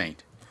 you're a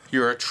saint.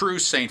 You're a true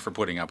saint for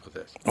putting up with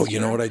this. Oh, you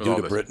know what I With do all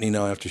to this. Brittany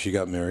now after she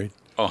got married?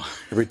 Oh,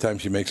 Every time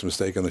she makes a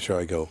mistake on the show,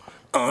 I go,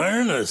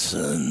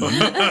 Arneson.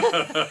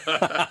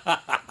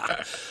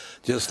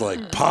 Just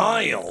like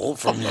Pyle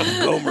from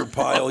Gomer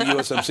Pyle,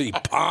 USMC.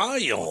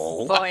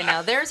 Pyle. Boy,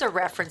 now there's a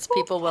reference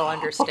people will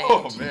understand.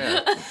 oh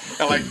man!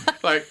 And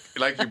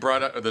like you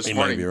brought up this You might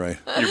morning. be right.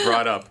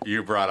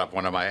 You brought up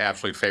one of my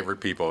absolute favorite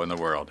people in the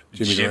world,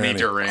 Jimmy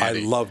Durante. I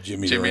love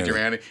Jimmy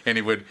Durante. and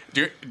he would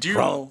do you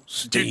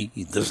Frosty,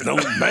 there's no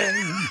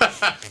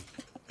man.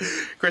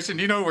 Kristen,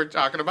 do you know who we're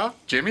talking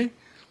about? Jimmy?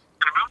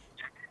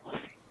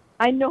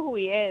 I know who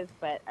he is,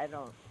 but I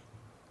don't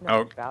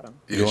know much about him.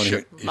 You wanna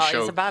hear- Well,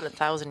 he's about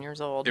 1,000 years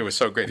old. It was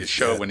so great. His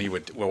show when he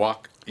would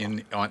walk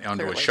in onto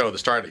Clearly. a show,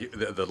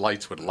 the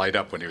lights would light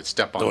up when he would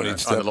step on, Don't the, even on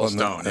step the little on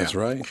that. stone. That's Yeah.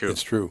 right. Cool.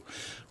 It's true.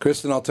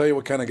 Kristen, I'll tell you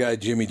what kind of guy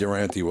Jimmy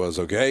Durante was,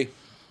 okay?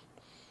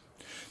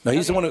 Now,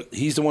 he's the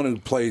one who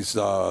plays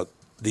the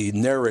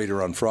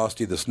narrator on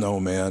Frosty the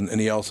Snowman,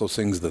 and he also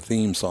sings the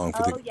theme song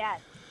for yes.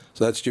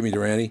 So that's Jimmy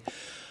Durante.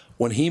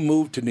 When he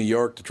moved to New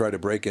York to try to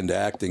break into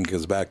acting,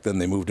 because back then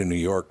they moved to New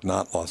York,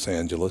 not Los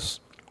Angeles,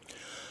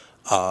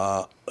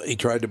 he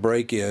tried to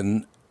break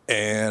in,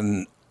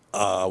 and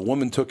a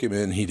woman took him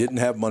in. He didn't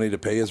have money to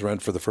pay his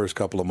rent for the first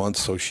couple of months,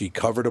 so she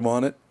covered him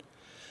on it.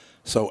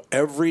 So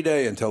every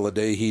day until the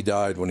day he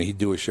died, when he'd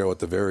do a show at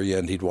the very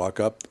end, he'd walk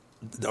up,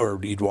 or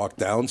he'd walk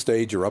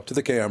downstage or up to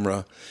the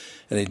camera,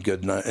 and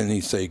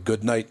he'd say,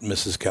 "Good night,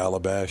 Mrs.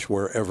 Calabash,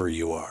 wherever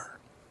you are."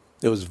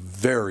 It was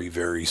very,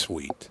 very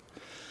sweet.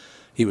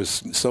 He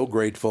was so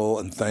grateful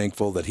and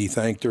thankful that he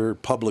thanked her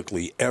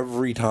publicly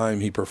every time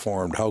he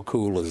performed. How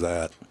cool is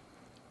that?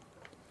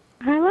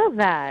 I love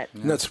that.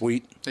 Isn't that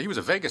sweet? He was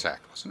a Vegas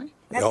actor, wasn't he?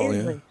 That Oh, is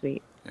yeah. really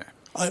sweet.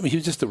 I mean, he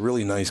was just a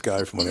really nice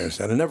guy from what I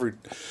understand. And never,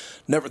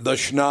 the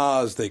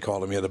schnoz, they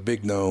called him. He had a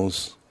big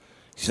nose.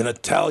 He's an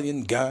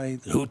Italian guy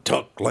who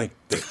talked like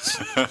this.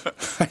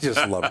 I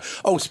just love it.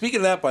 Oh, speaking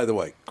of that, by the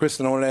way,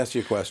 Kristen, I want to ask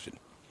you a question.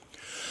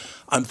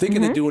 I'm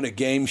thinking of doing a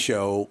game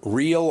show,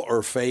 real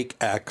or fake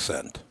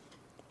accent.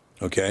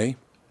 Okay?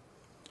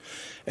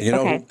 And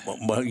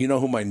you know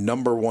who my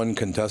number one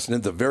contestant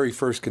is? The very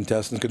first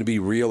contestant is going to be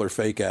real or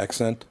fake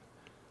accent?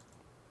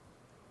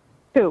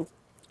 Who?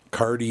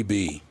 Cardi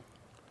B.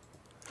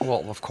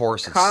 Well, of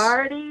course it's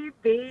Cardi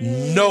B.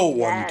 No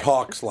one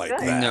talks like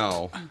that.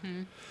 no.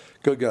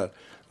 Good God.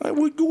 I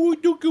was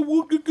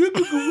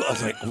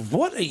like,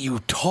 what are you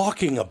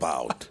talking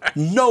about?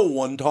 No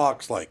one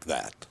talks like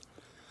that.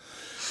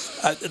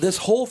 This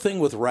whole thing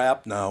with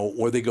rap now,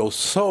 where they go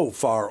so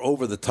far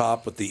over the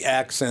top with the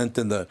accent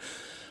and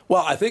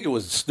well, I think it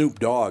was Snoop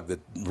Dogg that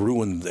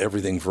ruined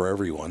everything for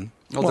everyone.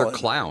 Well, they're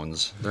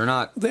clowns. They're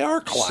not They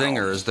are clowns.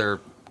 singers. They're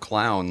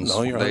clowns.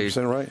 No, you're they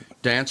 100% right.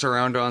 dance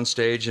around on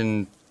stage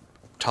and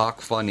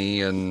talk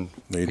funny, and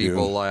They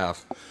people do.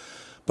 laugh.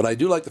 But I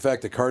do like the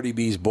fact that Cardi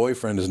B's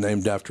boyfriend is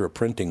named after a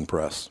printing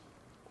press.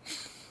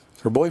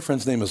 Her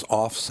boyfriend's name is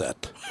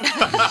Offset.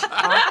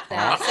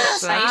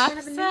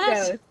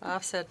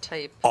 Offset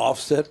type.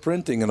 Offset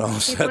Printing and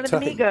Offset He's one of the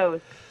Type.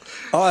 Migos.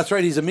 Oh, that's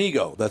right. He's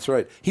Amigo. That's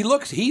right. He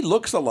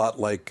looks a lot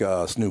like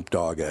Snoop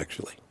Dogg,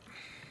 actually.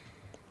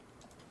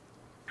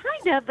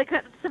 Kind of,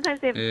 because sometimes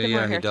they have Yeah,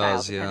 similar he hairstyles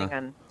does, yeah. depending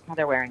on how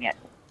they're wearing it.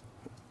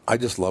 I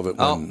just love it.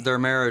 Oh, When, their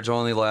marriage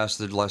only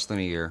lasted less than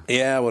a year.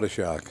 yeah, what a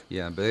shock.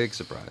 Yeah, big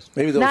surprise.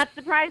 Maybe those. Not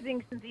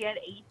surprising since he had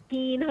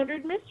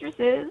 1,800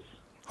 mistresses.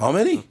 How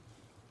many?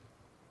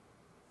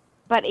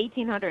 About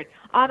 1,800.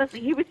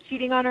 Honestly, he was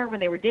cheating on her when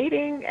they were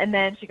dating, and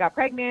then she got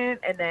pregnant,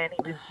 and then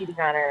he was cheating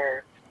on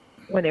her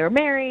when they were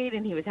married,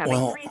 and he was having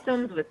Well-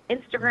 threesomes with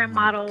Instagram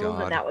models,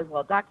 God. and that was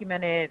well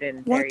documented,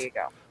 and What? there you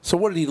go. So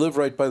what did he live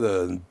right by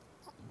the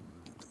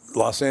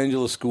Los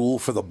Angeles School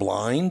for the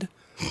Blind?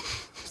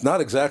 He's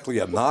not exactly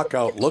a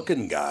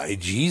knockout-looking guy.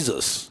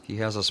 Jesus. He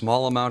has a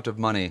small amount of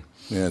money.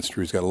 Yeah, it's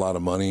true. He's got a lot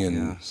of money, and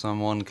Yeah,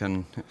 someone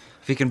can,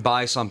 if he can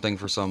buy something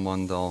for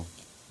someone, they'll,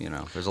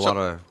 there's a lot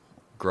of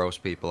gross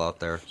people out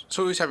there.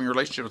 So he was having a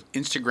relationship with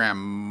Instagram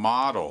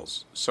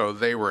models. So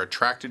they were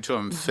attracted to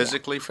him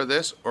physically for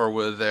this, or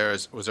was there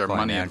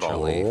money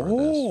involved? Financially for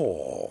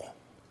this.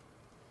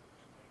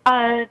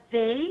 oh,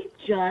 They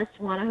just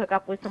want to hook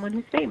up with someone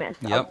who's famous.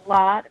 Yep. A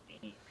lot of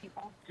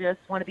people just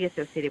want to be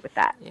associated with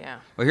that. Yeah.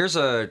 Well, here's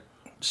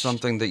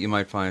something that you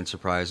might find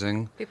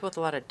surprising. People with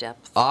a lot of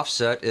depth.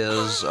 Offset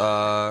is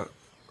a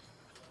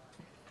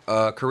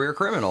career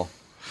criminal.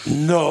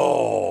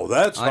 no,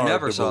 that's I hard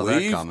never to saw that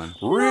believe. coming.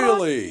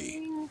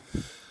 Really?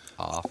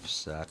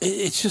 Offset.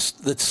 It's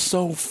just that's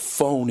so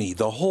phony.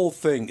 The whole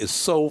thing is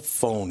so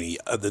phony.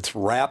 This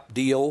rap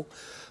deal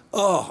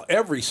Oh,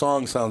 every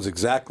song sounds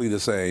exactly the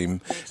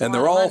same, Makes and a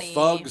they're lot of all money.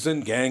 thugs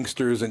and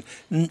gangsters. And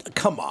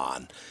come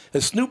on,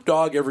 has Snoop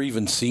Dogg ever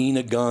even seen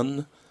a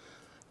gun?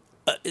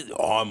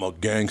 I'm a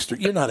gangster.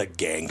 You're not a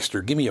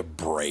gangster. Give me a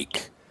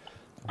break.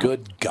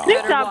 Good God.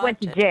 Snoop Dogg watch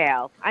went to it.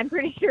 jail. I'm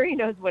pretty sure he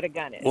knows what a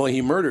gun is. Well,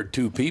 he murdered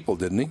 2 people,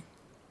 didn't he?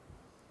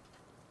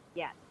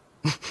 Yes.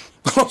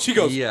 Oh, she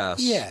goes, Yes.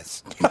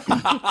 Yes.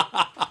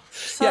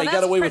 So Yeah, he got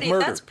that's away with pretty-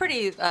 murder. That's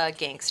pretty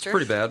gangster.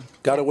 Pretty bad.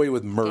 Got away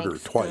with murder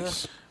Gangsta.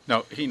 twice.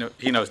 No, he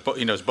knows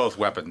both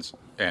weapons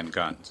and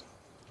guns.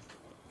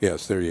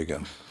 Yes, there you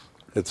go.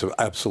 It's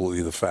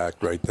absolutely the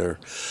fact right there.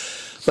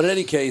 But in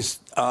any case,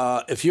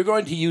 if you're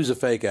going to use a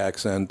fake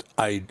accent,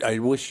 I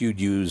wish you'd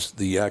use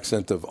the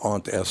accent of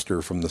Aunt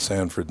Esther from the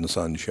Sanford and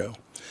Son show.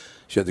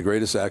 She had the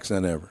greatest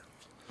accent ever.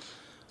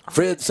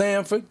 Fred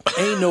Sanford,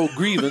 ain't no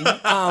grieving,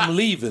 I'm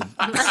leaving.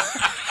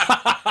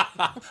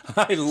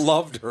 I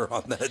loved her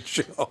on that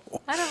show.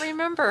 I don't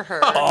remember her.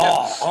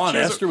 Oh, Aunt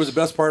Esther was the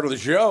best part of the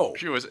show.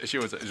 She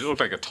looked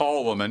like a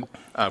tall woman,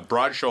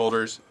 broad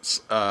shoulders,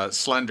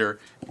 slender,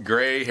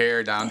 gray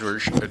hair down to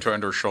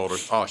her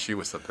shoulders. Oh, she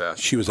was the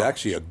best. She was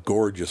actually a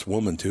gorgeous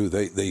woman, too.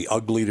 They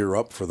uglied her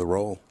up for the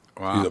role.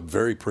 Wow. She was a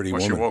very pretty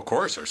woman. Well, of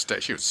course,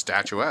 she was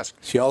statuesque.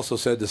 She also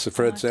said this to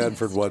Fred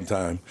Sanford one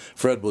time.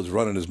 Fred was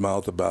running his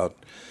mouth about,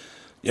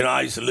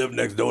 I used to live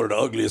next door to the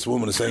ugliest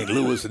woman in St.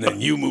 Louis, and then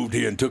you moved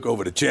here and took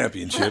over the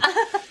championship.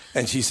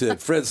 And she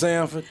said, Fred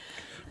Sanford,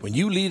 when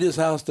you leave this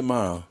house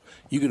tomorrow,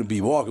 you're going to be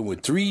walking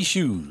with 3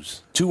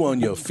 shoes, 2 on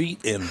your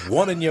feet and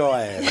 1 in your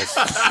ass.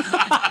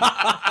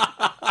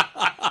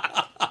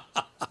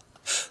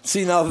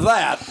 See, now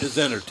that is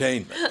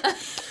entertainment.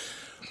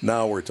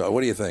 Now we're talking.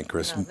 What do you think,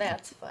 Chris? Now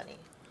that's funny.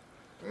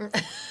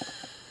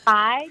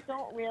 I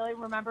don't really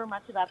remember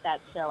much about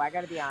that show. I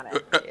got to be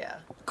honest. Yeah.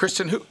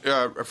 Kristen,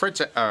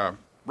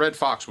 Red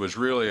Fox was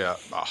really a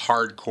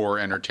hardcore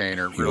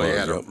entertainer. Really was,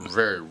 had a yep.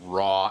 very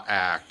raw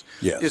act.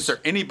 Yes. Is there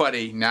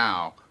anybody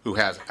now who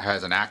has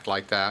an act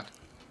like that?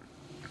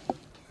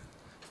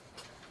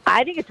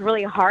 I think it's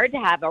really hard to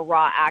have a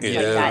raw act It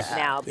like is. that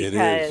now It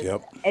because is,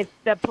 yep. it's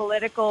the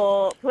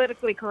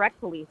politically correct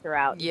police are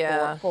out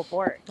Yeah. in full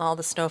force. All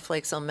the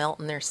snowflakes will melt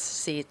in their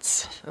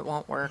seats. It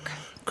won't work.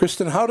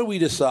 Kristen, how do we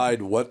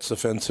decide what's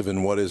offensive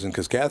and what isn't?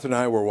 Because Catherine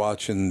and I were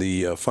watching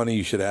the Funny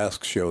You Should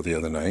Ask show the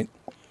other night.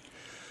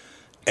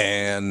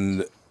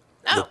 And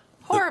Oh,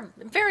 horrible.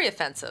 Very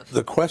offensive.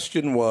 the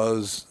question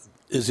was,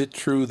 is it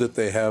true that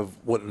they have,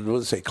 what did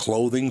it say,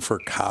 clothing for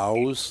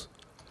cows?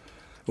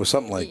 Or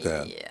something like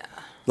that. Yeah.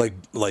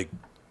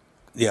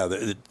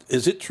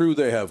 Is it true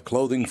they have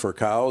clothing for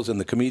cows? And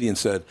the comedian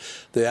said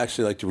they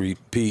actually like to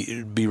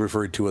be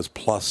referred to as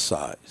plus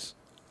size.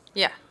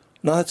 Yeah.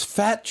 No, that's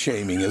fat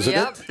shaming, isn't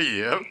Yep. it?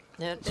 Yep.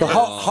 It So is.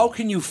 how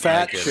can you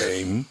fat get it.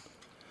 shame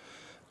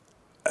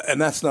and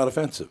that's not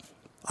offensive?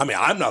 I mean,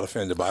 I'm not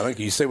offended by it.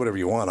 You say whatever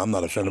you want. I'm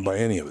not offended by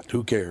any of it.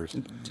 Who cares?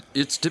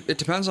 It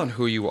depends on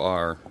who you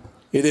are.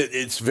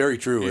 It's very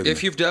true. isn't If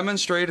it? you've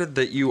demonstrated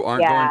that you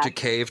aren't Yeah. going to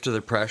cave to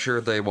the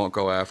pressure, they won't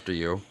go after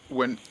you.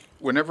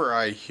 Whenever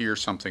I hear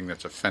something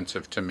that's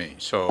offensive to me,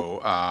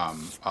 so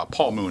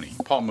Paul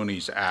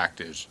Mooney's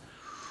act is,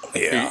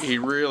 Yeah. he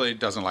really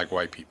doesn't like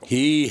white people.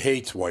 He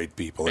hates white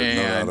people. There's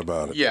no doubt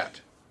about it.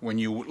 Yet, when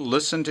you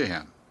listen to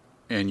him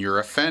and you're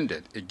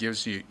offended, it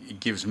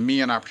gives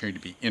me an opportunity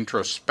to be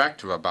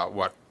introspective about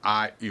what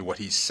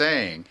he's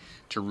saying,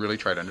 to really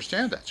try to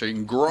understand that, so you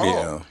can grow.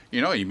 Yeah.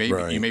 You may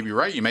be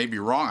right, you may be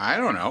wrong. I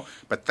don't know,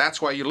 but that's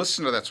why you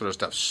listen to that sort of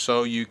stuff,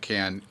 so you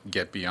can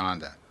get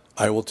beyond that.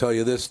 I will tell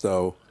you this,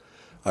 though.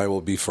 I will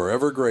be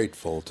forever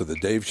grateful to the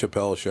Dave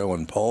Chappelle Show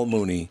and Paul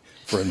Mooney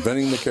for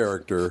inventing the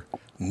character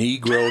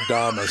Negro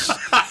Damas.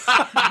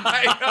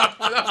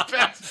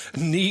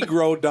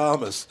 Negro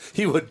Damas.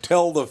 He would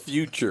tell the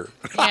future.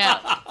 Yeah.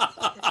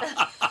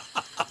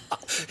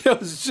 It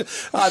was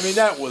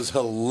that was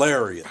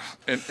hilarious.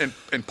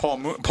 And Paul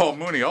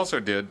Mooney also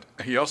did.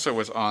 He also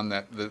was on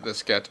the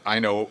sketch. I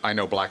know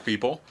black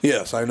people.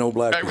 Yes, I know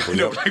black I people.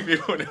 know Yep. black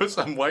people. And it was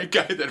some white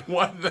guy that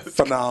won the.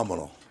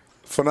 Phenomenal.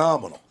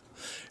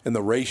 In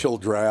the racial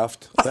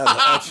draft,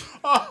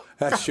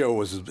 that show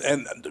was,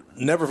 and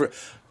never.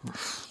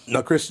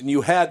 Now, Kristen,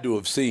 you had to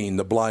have seen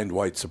The Blind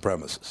White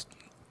Supremacist.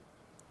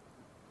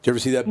 Did you ever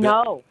see that bit?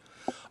 No,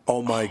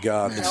 Oh my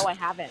God! no, I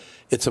haven't.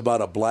 It's about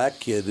a black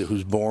kid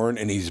who's born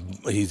and he's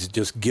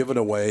just given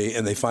away,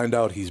 and they find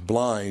out he's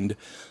blind.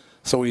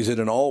 So he's in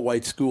an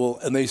all-white school,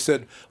 and they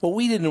said, well,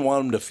 we didn't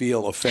want him to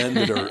feel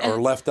offended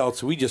or left out,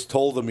 so we just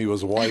told him he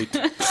was white.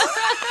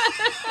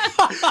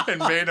 And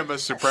made him a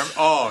supreme.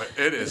 Oh,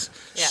 it is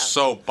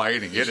so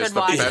biting. It is should the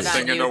watch best it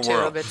thing on in the YouTube.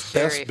 world. It's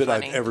very Best bit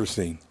funny. I've ever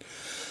seen.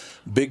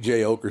 Big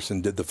J.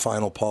 Okerson did the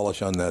final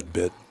polish on that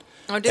bit.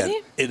 Oh, did and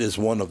he? It is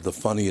one of the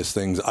funniest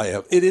things I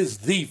have. It is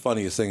the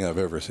funniest thing I've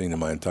ever seen in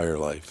my entire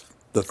life.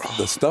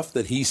 The stuff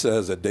that he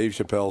says, that Dave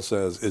Chappelle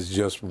says, is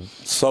just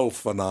so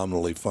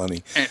phenomenally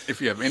funny. And if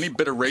you have any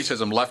bit of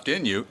racism left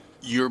in you,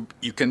 you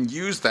can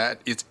use that.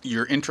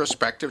 You're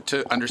introspective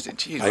to understand.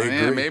 Geez, I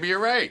agree. maybe you're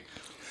right.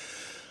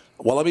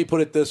 Well, let me put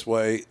it this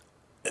way.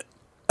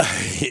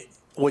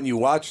 when you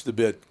watch the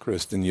bit,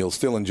 Kristen, you'll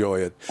still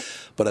enjoy it.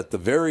 But at the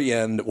very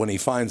end, when he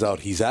finds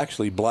out he's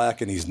actually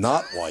black and he's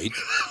not white,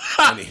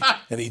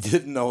 and he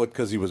didn't know it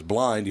because he was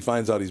blind, he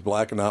finds out he's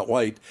black and not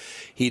white,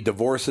 he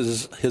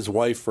divorces his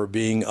wife for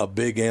being a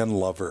Big N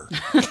lover.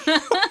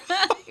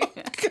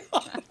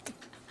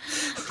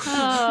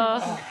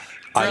 Oh,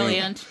 brilliant. I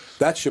mean,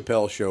 that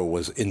Chappelle show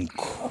was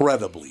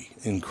incredibly,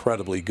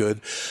 incredibly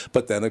good.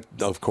 But then,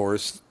 of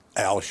course,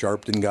 Al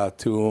Sharpton got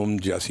to him.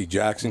 Jesse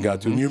Jackson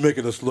got to him. You're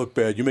making us look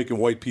bad. You're making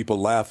white people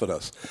laugh at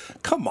us.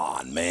 Come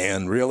on,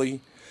 man.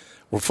 Really?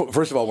 Well,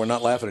 first of all, we're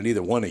not laughing at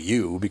either one of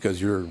you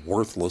because you're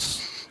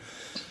worthless.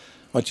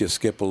 Why don't you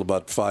skip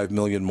about $5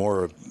 million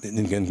more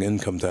in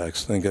income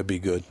tax? I think that'd be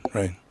good,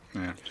 right?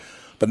 Yeah.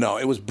 But no,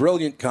 it was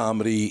brilliant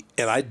comedy,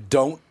 and I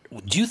don't.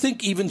 Do you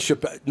think even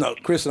Chappelle? No,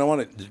 Kristen, I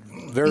want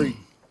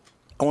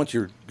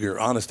your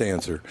honest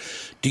answer.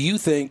 Do you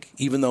think,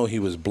 even though he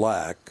was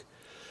black,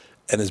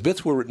 and his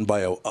bits were written by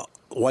a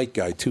white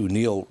guy too,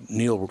 Neil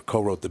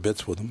co-wrote the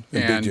bits with him,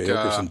 and B.J.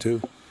 Okerson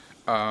too.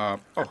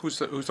 Who's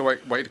the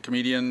white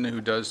comedian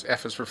who does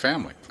F is for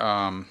Family?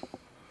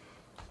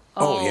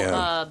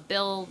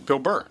 Bill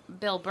Burr.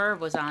 Bill Burr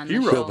was on He the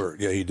wrote show. Bill Burr,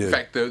 yeah, he did.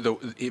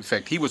 In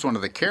fact, he was one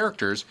of the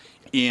characters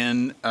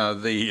in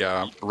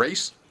the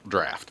race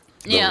draft.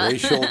 The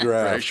racial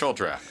draft. Racial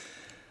draft.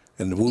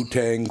 And the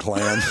Wu-Tang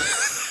Clan.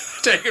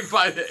 Taken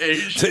by the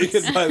Asians.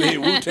 Taken by the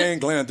Wu-Tang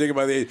Clan. Taken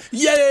by the Asians.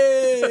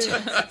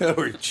 Yay!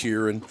 We're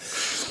cheering.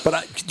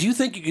 But do you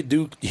think you could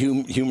do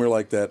humor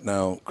like that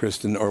now,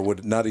 Kristen, or would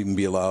it not even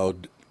be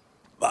allowed?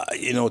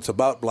 It's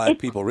about black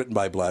people, written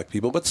by black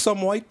people, but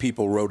some white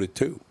people wrote it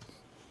too.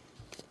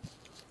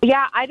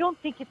 Yeah, I don't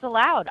think it's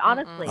allowed,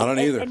 honestly. I don't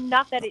either. And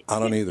not that I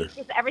don't either.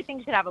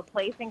 Everything should have a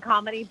place in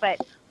comedy,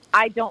 but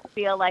I don't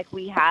feel like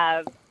we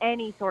have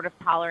any sort of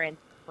tolerance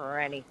for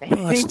anything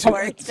anymore.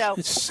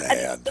 It's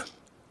sad.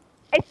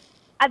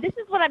 This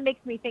is what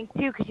makes me think,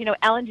 too, because,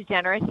 Ellen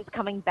DeGeneres is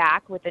coming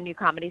back with a new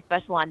comedy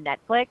special on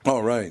Netflix. Oh,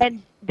 right.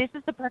 And this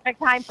is the perfect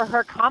time for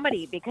her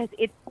comedy because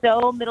it's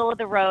so middle of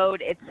the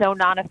road. It's so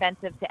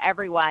non-offensive to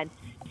everyone.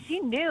 She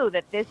knew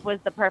that this was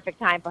the perfect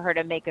time for her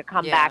to make a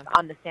comeback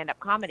on the stand-up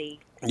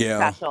comedy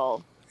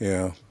special.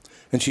 Yeah.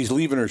 And she's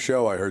leaving her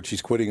show, I heard.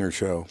 She's quitting her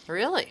show.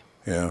 Really?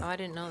 Yeah. Oh, I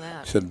didn't know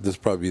that. She said this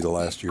will probably be the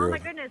last year. Oh, my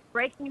goodness.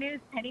 Breaking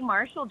news. Penny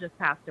Marshall just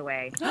passed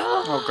away.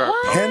 Oh, God.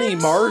 Penny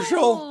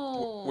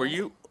Marshall? Were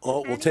you?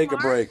 Oh, we'll take a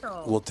break.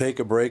 We'll take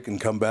a break and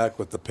come back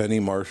with the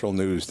Penny Marshall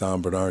News.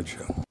 Tom Bernard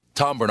Show.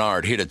 Tom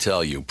Bernard here to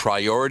tell you,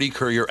 Priority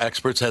Courier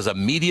Experts has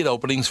immediate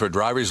openings for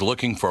drivers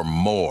looking for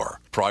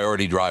more.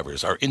 Priority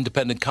drivers are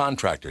independent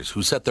contractors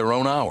who set their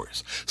own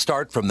hours,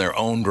 start from their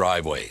own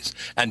driveways,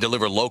 and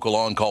deliver local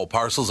on-call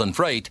parcels and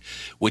freight,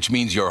 which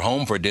means you're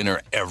home for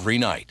dinner every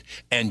night,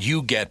 and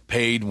you get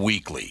paid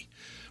weekly.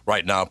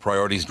 Right now,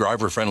 Priority's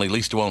driver-friendly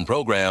lease-to-own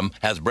program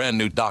has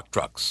brand-new dock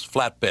trucks,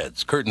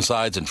 flatbeds, curtain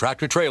sides, and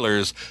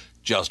tractor-trailers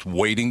just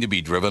waiting to be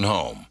driven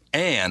home.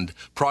 And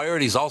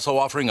Priority's also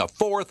offering a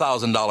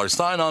 $4,000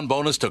 sign-on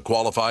bonus to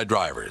qualified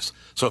drivers.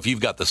 So if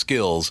you've got the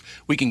skills,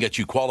 we can get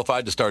you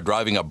qualified to start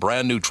driving a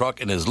brand-new truck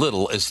in as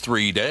little as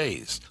 3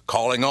 days.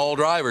 Calling all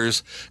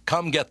drivers,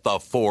 come get the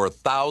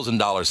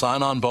 $4,000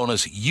 sign-on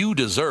bonus you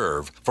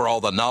deserve for all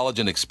the knowledge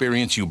and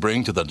experience you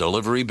bring to the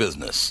delivery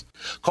business.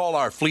 Call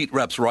our fleet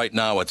reps right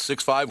now at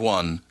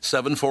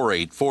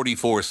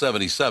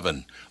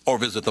 651-748-4477 or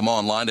visit them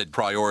online at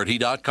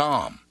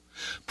priority.com.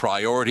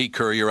 Priority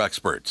Courier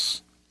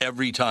Experts.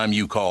 Every time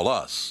you call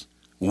us,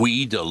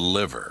 we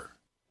deliver.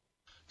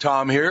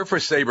 Tom here for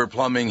Sabre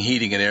Plumbing,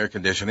 Heating, and Air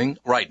Conditioning.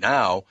 Right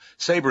now,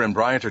 Sabre and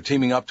Bryant are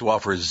teaming up to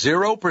offer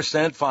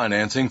 0%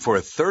 financing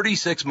for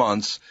 36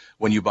 months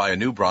when you buy a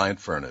new Bryant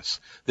furnace.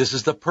 This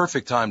is the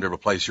perfect time to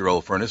replace your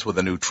old furnace with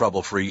a new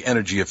trouble-free,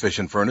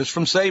 energy-efficient furnace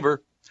from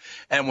Sabre.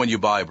 And when you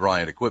buy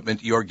Bryant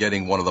equipment, you're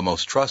getting one of the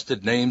most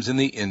trusted names in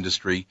the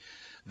industry.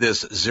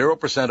 This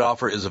 0%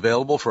 offer is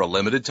available for a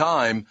limited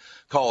time.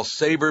 Call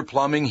Sabre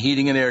Plumbing,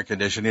 Heating, and Air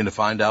Conditioning to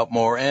find out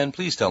more, and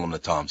please tell them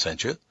that Tom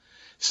sent you.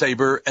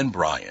 Sabre and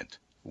Bryant,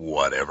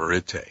 whatever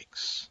it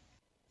takes.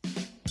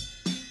 What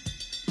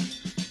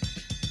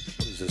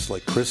is this,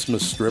 like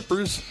Christmas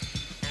strippers?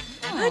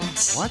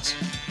 What?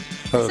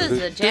 This is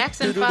the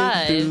Jackson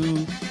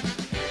 5.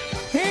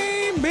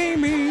 Hey,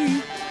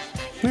 baby.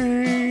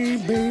 Hey,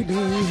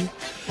 baby.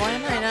 Why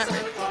am I not?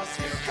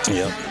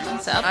 Yep.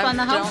 It's up on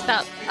the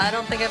housetop. I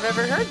don't think I've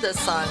ever heard this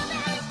song.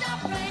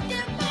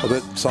 Well,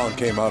 that song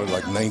came out in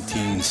like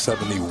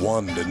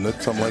 1971, didn't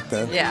it? Something like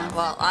that? Yeah,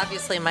 well,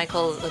 obviously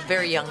Michael's a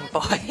very young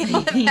boy.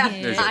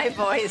 My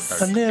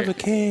voice. I never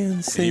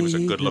can say He was a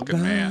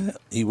good-looking man.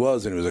 He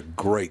was, and he was a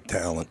great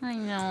talent. I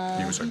know.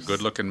 He was a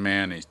good-looking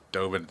man. He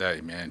dove into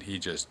that. Man, he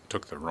just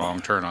took the wrong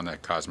turn on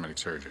that cosmetic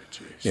surgery.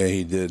 Jeez. Yeah,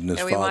 he did. And his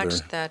Yeah, we father.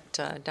 watched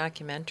that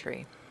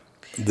documentary.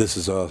 This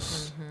Is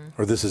Us.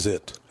 Or This Is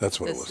It. That's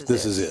what it was.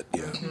 This is it.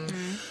 Yeah.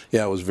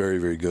 Yeah, it was very,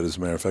 very good, as a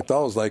matter of fact. I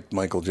always liked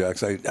Michael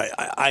Jackson.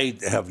 I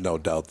have no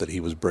doubt that he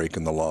was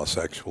breaking the law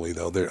sexually,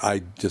 though.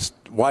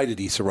 Why did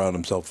he surround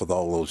himself with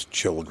all those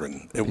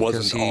children? It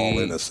wasn't all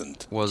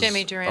innocent. Was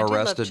Jimmy Durante loved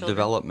Arrested children.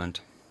 Development.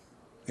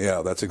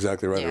 Yeah, that's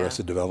exactly right. Yeah.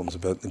 Arrested Development's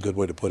a good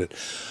way to put it.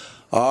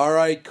 All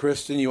right,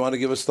 Kristen, you want to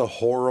give us the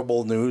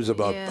horrible news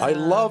about... Yeah. I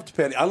loved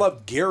Penny. I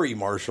loved Gary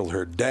Marshall,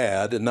 her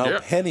dad, and now Yeah.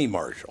 Penny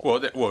Marshall.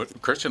 Well,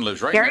 Kristen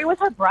lives right Gary there. was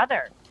her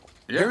brother.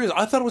 Gary,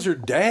 I thought it was her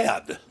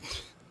dad.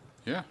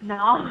 Yeah.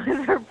 No, it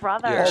was her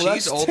brother. Yeah, Oh,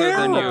 she's that's older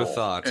than you terrible.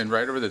 thought. And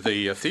right over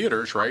the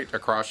theaters, right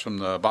across from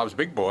the Bob's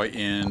Big Boy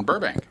in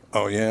Burbank.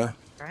 Oh, yeah?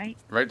 Right.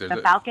 Right. The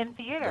Falcon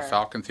Theater. The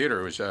Falcon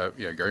Theater. It was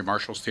Gary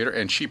Marshall's theater,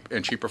 and she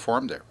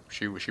performed there.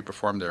 She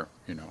performed there.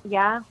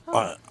 Yeah.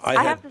 I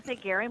I have to say,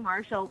 Gary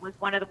Marshall was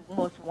one of the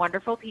most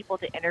wonderful people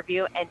to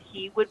interview, and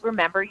he would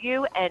remember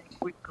you and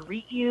would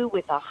greet you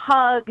with a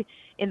hug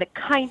in the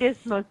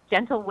kindest, most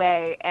gentle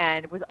way,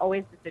 and was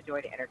always just a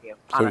joy to interview.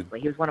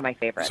 Honestly, he was one of my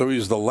favorites. So he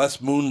was the Les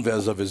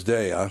Moonves of his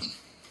day, huh?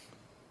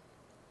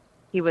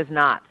 He was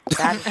not.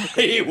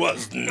 He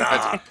was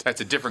not. That's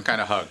a different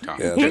kind of hug,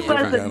 Tom. Yeah, He that's a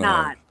different was kind of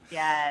not. hug.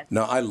 Yes.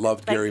 No, I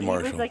loved Gary He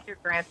Marshall. was like your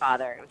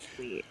grandfather. It was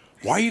sweet.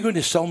 Why are you going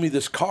to sell me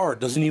this car?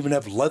 It doesn't even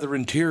have leather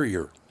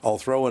interior. I'll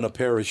throw in a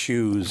pair of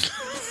shoes.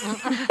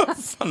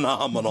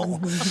 Phenomenal.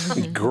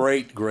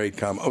 Great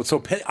comment. Oh,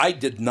 so I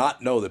did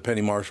not know that Penny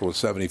Marshall was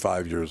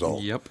 75 years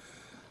old. Yep.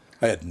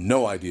 I had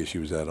no idea she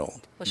was that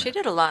old. Well, she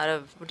did a lot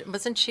of.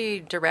 Wasn't she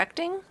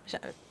directing?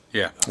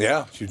 Yeah.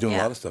 Yeah, she was doing a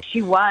lot of stuff.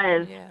 She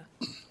was. Yeah.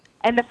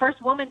 And the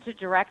first woman to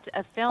direct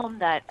a film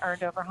that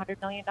earned over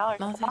 $100 million at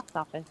the box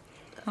office.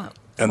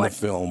 And the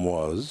film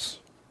was?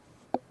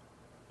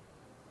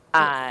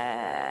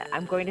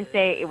 I'm going to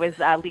say it was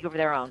League of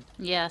Their Own.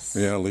 Yes.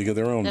 Yeah, League of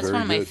Their Own. That's Very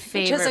one of my good.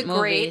 favorite Which is a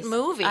great movies.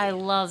 movie. I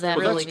love that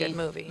Really movie. good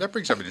movie. That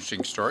brings up an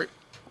interesting story.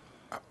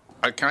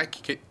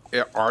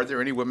 Are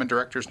there any women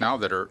directors now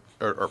that are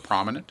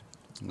prominent?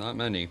 Not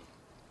many.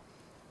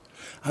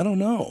 I don't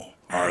know.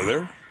 Are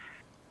there?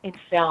 In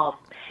film.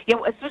 Yeah,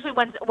 especially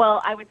ones,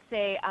 well, I would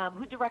say,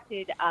 who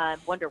directed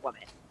Wonder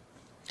Woman?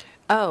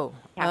 Oh.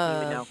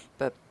 Kathy would know.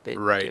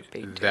 Right.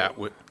 That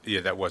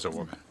was a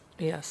woman.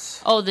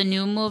 Yes. Oh, the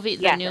new movie.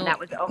 The Yes, new. and that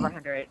was over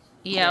 100.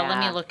 Yeah, let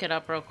me look it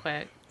up real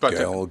quick. But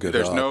Yeah, we'll get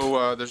there's up.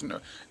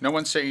 no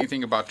one saying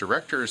anything about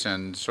directors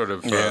and sort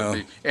of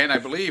Yeah. and I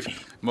believe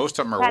most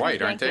of them are Patty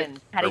white, aren't they? Jenkins.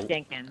 Patty Or-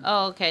 Jenkins.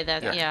 Oh, okay.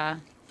 That Yeah. yeah.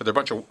 But they're a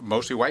bunch of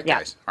mostly white Yeah.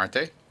 guys, aren't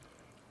they?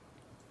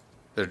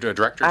 They're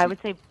directors. I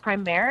would say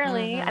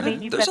primarily. I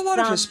mean, you've There's got a lot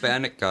of some-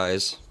 Hispanic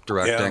guys Yeah,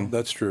 directing.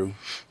 that's true.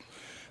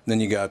 Then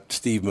you got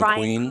Steve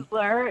Ryan McQueen.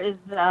 Coogler is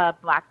a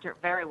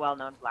very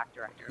well-known black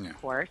director,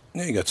 of course.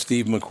 Yeah, you got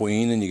Steve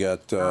McQueen, and you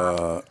got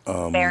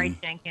Barry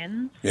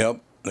Jenkins. Yep,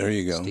 there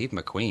you go. Steve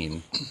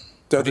McQueen.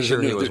 There's Pretty a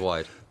sure new- he was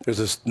white. There's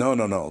this. No.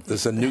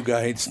 There's a new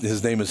guy.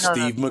 His name is No,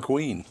 no. Steve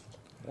McQueen.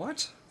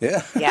 What?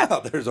 Yeah. Yeah.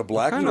 There's a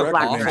black What kind of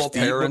director named awful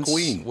Steve parents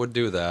McQueen. would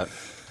do that?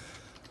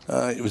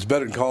 It was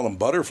better than calling him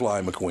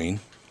Butterfly McQueen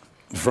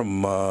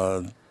from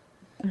Gone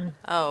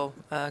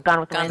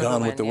with the Wind.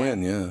 Gone with the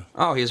Wind. Yeah.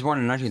 Oh, he was born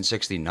in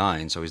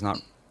 1969, so he's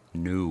not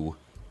new.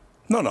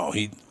 No.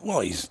 He's Well,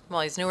 he's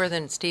newer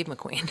than Steve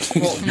McQueen.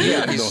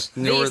 Yeah, he's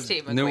newer,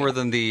 Steve McQueen. newer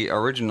than the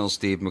original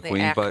Steve The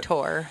McQueen, but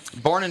actor.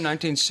 born in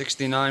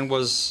 1969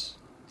 was,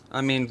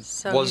 So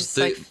was he's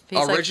the like-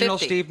 he's like original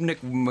 50. Steve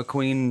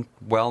McQueen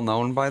well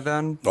known by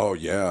then? Oh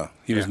yeah,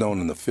 he was known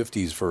in the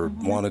 '50s for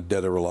Wanted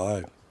Dead or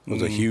Alive. It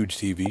was a huge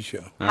TV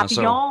show. So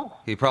Papillon.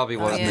 he probably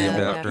was yeah, named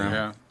yeah. after him.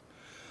 Yeah.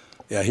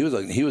 Yeah, he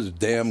was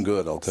damn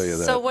good. I'll tell you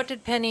that. So what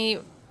did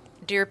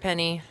dear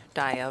Penny,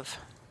 die of?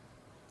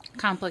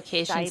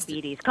 Complications.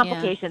 Diabetes.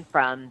 Complications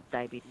from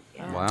diabetes.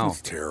 Yeah. Wow.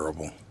 It's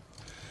terrible.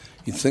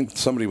 You'd think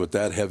somebody with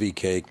that heavy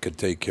cake could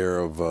take care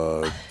of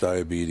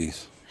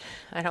diabetes.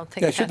 I don't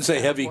think. Yeah, I shouldn't say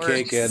heavy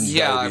cake and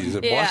Yeah, diabetes.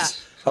 Yeah.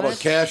 How about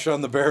cash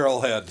on the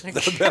barrel head?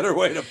 That's a better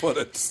way to put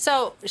it.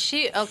 So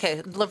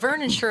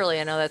Laverne and Shirley.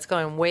 I know that's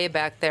going way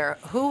back there.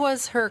 Who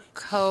was her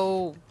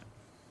co-actor?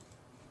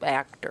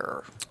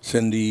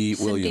 Cindy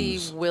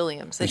Williams. Cindy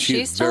Williams. And Is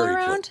she is still very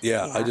around?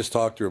 Yeah, I just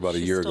talked to her about a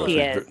year ago. still She's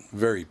around.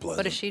 very pleasant.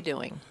 What is she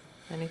doing?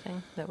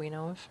 Anything that we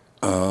know of?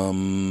 I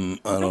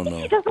don't She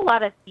know. does a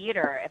lot of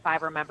theater, if I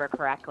remember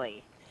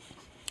correctly.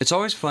 It's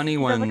always funny She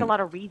does when like a lot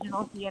of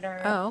regional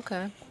theater. Oh,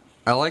 okay.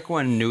 I like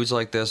when news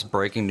like this,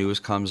 breaking news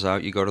comes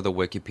out, you go to the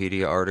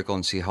Wikipedia article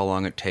and see how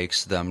long it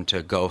takes them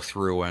to go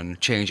through and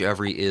change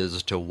every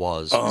is to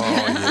was. Oh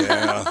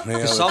yeah,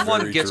 that's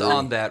Someone very gets true.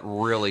 on that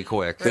really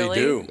quick. They Really?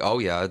 do. Oh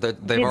yeah, they've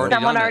Did already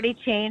someone done already it.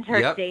 change her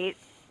Yep. date?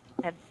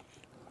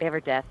 They have her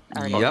death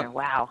already Yep. there.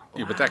 Wow.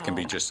 Yeah, but that can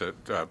be just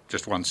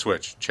just one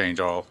switch, change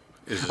all.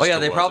 Oh yeah,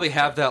 they probably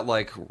have that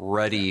like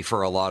ready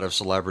for a lot of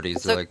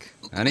celebrities. They're So- like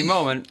any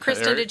moment.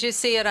 Kristen, did you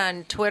see it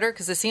on Twitter?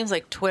 Because it seems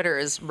like Twitter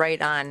is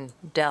right on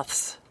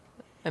deaths.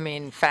 I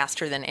mean,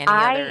 faster than any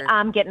other.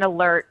 I get an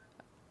alert.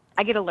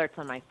 I get alerts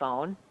on my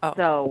phone, Oh.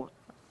 so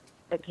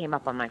it came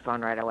up on my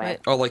phone right away. Wait.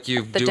 Oh, like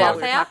you The do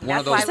death a- app? one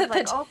of That's those. why I was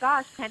like, oh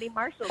gosh, Penny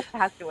Marshall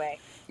passed away.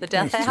 The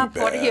death That's too app?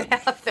 What do you bad.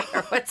 have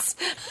there? What's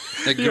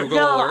The Google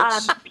no,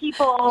 alerts.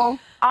 people,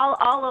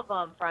 all of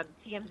them from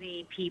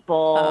TMZ,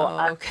 People, Oh,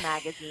 Us okay.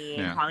 Magazine,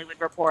 Yeah.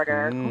 Hollywood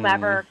Reporter,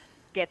 whoever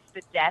gets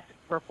the death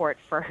report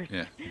first.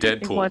 Yeah. Who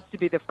Deadpool. wants to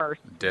be the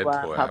first to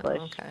Deadpool app.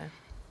 publish? okay?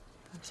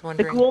 was The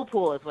wondering. Cool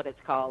Pool is what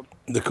it's called.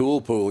 The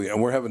Cool Pool. Yeah,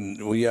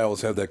 we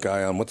always have that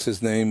guy on. What's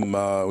his name?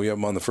 We have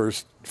him on the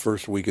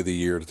first week of the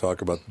year to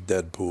talk about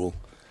Deadpool.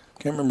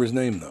 Can't remember his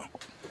name though.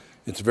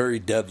 It's very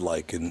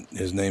dead-like, and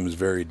his name is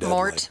very dead-like.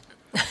 Mort.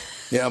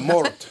 Yeah,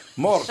 Mort.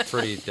 Mort.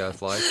 Pretty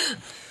death-like.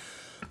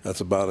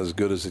 That's about as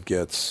good as it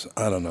gets.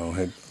 I don't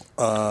know.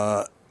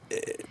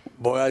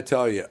 Boy, I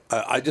tell you,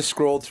 I just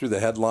scrolled through the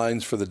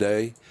headlines for the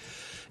day.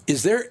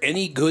 Is there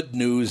any good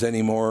news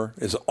anymore?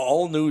 Is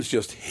all news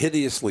just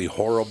hideously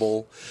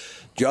horrible?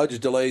 Judge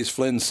delays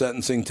Flynn's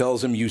sentencing,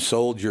 tells him you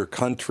sold your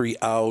country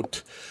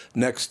out.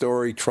 Next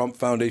story, Trump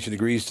Foundation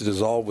agrees to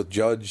dissolve with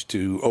judge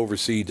to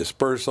oversee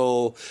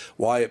dispersal.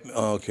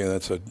 Okay,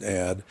 that's an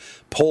ad.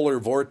 Polar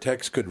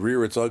vortex could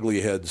rear its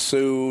ugly head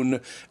soon.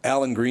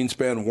 Alan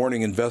Greenspan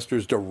warning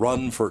investors to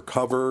run for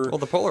cover. Well,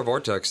 the polar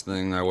vortex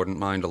thing, I wouldn't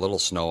mind a little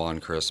snow on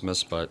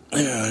Christmas, but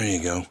yeah, there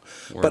you go.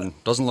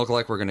 But doesn't look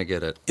like we're going to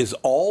get it. Is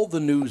all the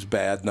news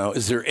bad now?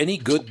 Is there any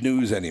good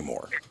news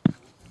anymore?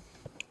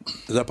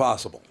 Is that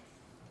possible?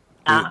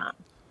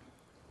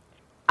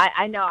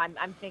 I know.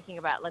 I'm thinking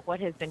about like what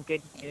has been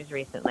good news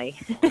recently,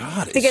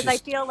 God, because I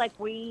feel like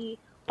we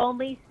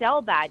only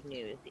sell bad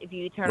news. If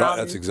you turn on,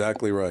 that's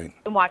exactly right.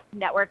 And watch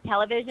network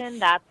television,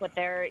 that's what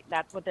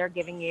they're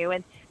giving you,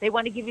 and they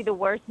want to give you the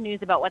worst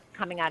news about what's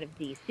coming out of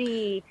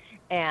D.C.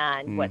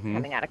 and what's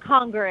coming out of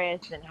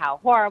Congress and how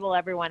horrible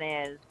everyone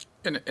is.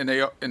 And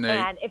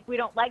if we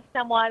don't like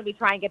someone, we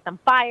try and get them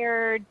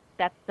fired.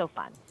 That's so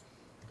fun.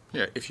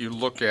 Yeah, if you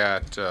look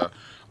at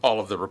all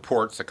of the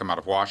reports that come out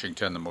of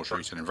Washington, the most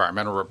recent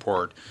environmental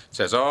report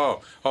says, we're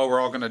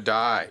all going to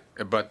die.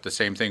 But the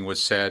same thing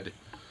was said,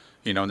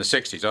 in the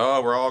 60s.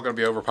 We're all going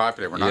to be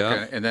overpopulated. We're not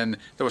going to. And then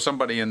there was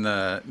somebody in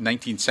the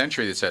 19th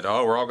century that said,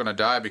 we're all going to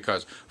die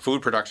because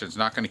food production is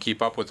not going to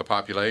keep up with the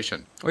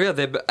population. Oh,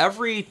 yeah.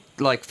 Every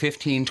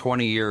 15,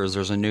 20 years,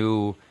 there's a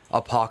new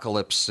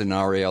apocalypse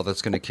scenario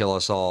that's going to kill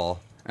us all.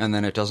 And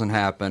then it doesn't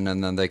happen.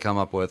 And then they come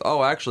up with,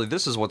 actually,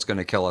 this is what's going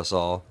to kill us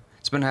all.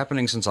 It's been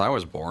happening since I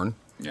was born.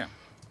 Yeah.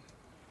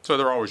 So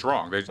they're always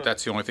wrong.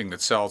 That's the only thing that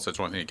sells. That's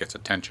the only thing that gets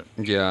attention.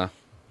 Yeah.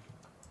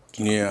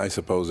 Yeah, I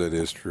suppose that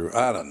is true.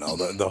 I don't know.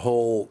 The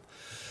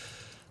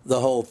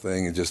whole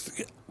thing is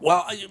just...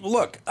 Well,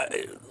 look,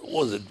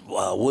 was it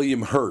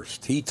William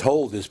Hearst? He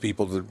told his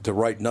people to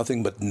write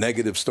nothing but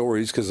negative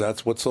stories because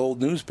that's what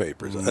sold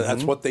newspapers.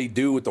 That's what they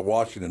do with the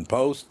Washington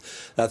Post.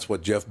 That's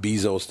what Jeff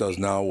Bezos does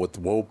now with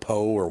WOPO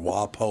or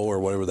WAPO or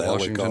whatever the hell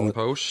they call it. Washington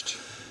Post?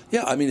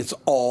 Yeah, I mean, it's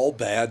all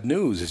bad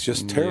news. It's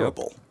just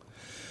terrible. Yep.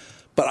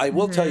 But I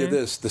will tell you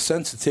this, the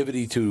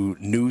sensitivity to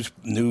news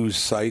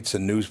sites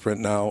and newsprint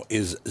now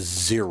is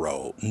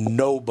zero.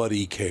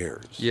 Nobody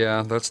cares.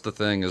 Yeah, that's the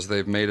thing, is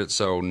they've made it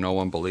so no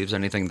one believes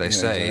anything they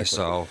say. Exactly.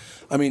 So,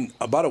 I mean,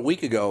 about a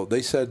week ago,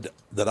 they said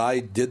that I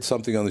did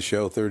something on the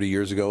show 30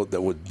 years ago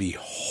that would be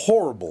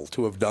horrible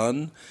to have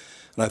done.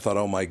 And I thought,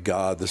 oh, my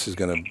God, this is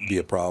going to be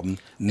a problem.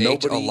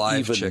 Nobody a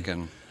live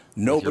chicken.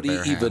 Nobody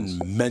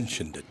even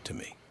mentioned it to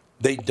me.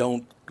 They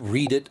don't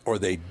read it or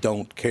they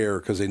don't care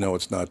because they know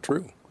it's not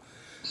true.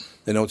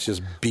 They know it's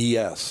just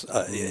BS.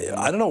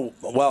 I don't know.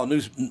 Well,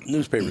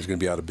 newspapers are going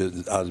to be out of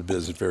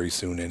business very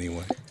soon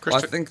anyway. Well,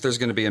 I think there's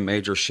going to be a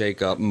major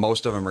shakeup.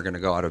 Most of them are going to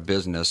go out of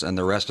business, and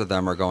the rest of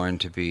them are going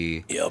to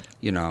be,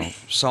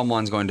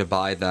 someone's going to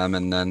buy them,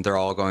 and then they're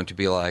all going to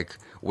be like,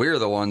 we're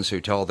the ones who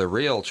tell the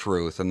real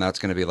truth, and that's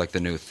going to be like the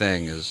new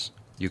thing is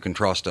you can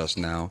trust us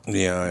now.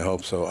 Yeah, I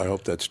hope so. I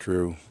hope that's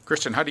true.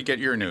 Kristen, how do you get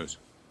your news?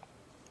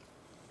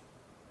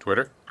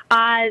 Twitter?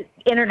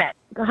 Internet,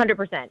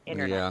 100%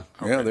 internet. Yeah,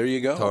 okay. Yeah, there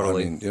you go.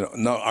 Totally. I mean,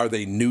 now, are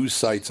they news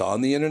sites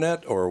on the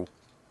internet, or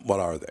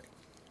what are they?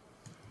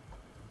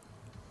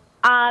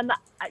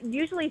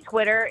 Usually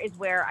Twitter is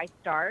where I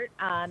start,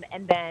 and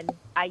then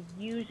I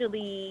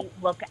usually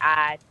look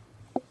at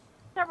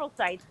several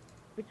sites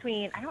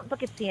I don't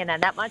look at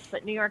CNN that much,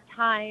 but New York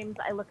Times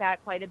I look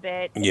at quite a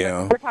bit.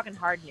 Yeah. We're talking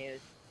hard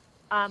news.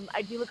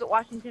 I do look at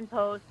Washington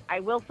Post. I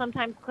will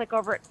sometimes click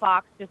over at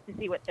Fox just to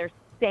see what they're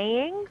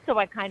saying, so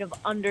I kind of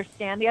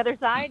understand the other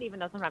side, even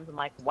though sometimes I'm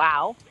like,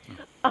 wow.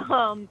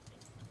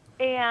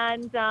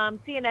 CNN's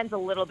a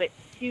little bit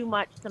too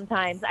much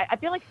sometimes. I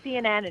feel like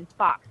CNN and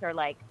Fox are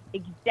like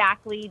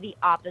exactly the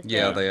opposite.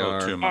 Yeah, they are.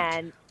 Too much.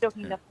 And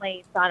stoking the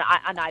flames on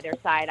either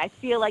side. I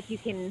feel like you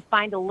can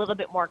find a little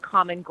bit more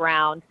common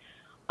ground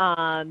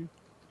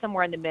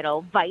somewhere in the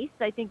middle. Vice,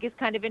 I think, is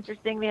kind of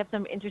interesting. They have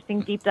some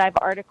interesting deep dive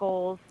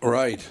articles.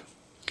 Right.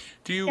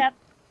 Do you?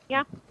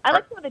 Yeah. I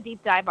like some of the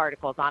deep dive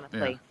articles,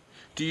 honestly. Yeah.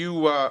 Do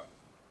you?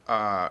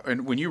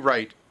 And when you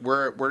write,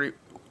 where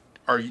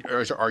are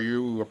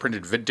you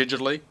printed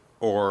digitally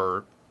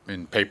or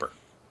in paper?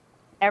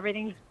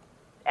 Everything's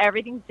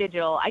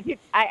digital. I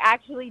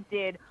actually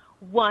did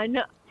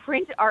one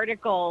print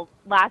article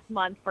last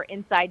month for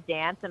Inside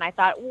Dance, and I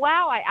thought,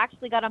 wow, I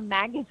actually got a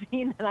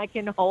magazine that I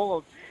can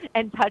hold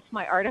and touch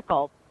my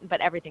article.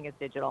 But everything is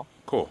digital.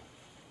 Cool.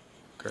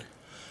 Okay.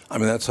 I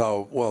mean, that's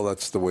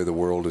the way the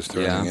world is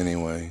turning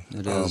anyway.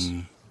 It is.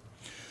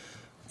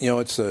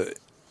 It's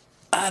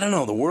I don't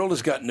know. The world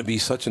has gotten to be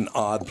such an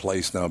odd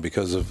place now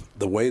because of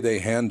the way they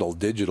handle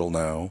digital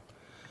now.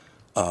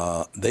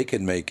 They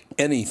can make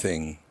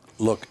anything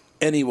look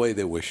any way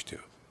they wish to.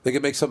 They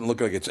can make something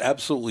look like it's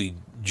absolutely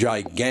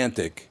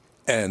gigantic,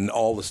 and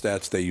all the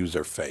stats they use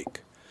are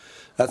fake.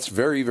 That's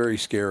very, very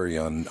scary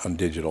on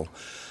digital.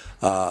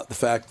 The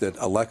fact that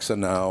Alexa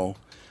now,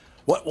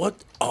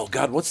 what? Oh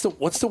God, what's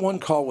the one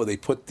call where they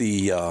put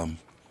the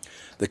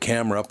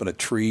camera up in a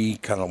tree,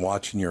 kind of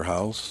watching your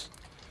house?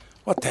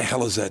 What the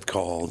hell is that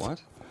called?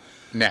 What?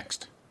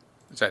 Next.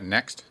 Is that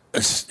Next?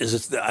 Is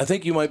it? I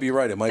think you might be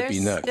right. It might be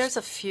Next. There's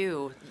a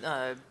few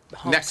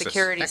home Nexus.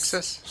 security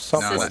Nexus?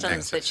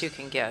 systems that you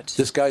can get.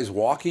 This guy's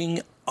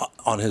walking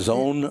on his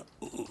own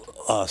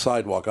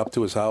sidewalk up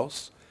to his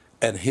house,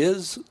 and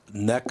his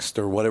Next,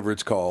 or whatever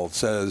it's called,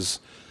 says...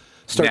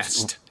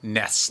 Nest.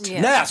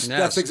 Yeah. Nest.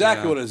 That's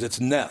exactly what it is. It's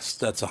Nest.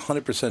 That's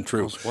 100% true.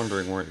 I was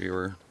wondering where you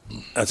were.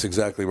 That's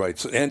exactly right.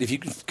 So, and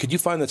could you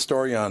find that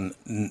story on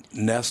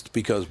Nest?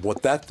 Because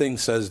what that thing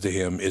says to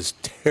him is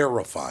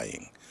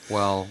terrifying.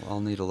 Well,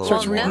 I'll need a little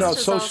Starts more. reading out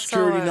Social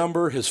Security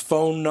number, his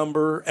phone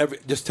number,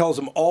 just tells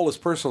him all his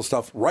personal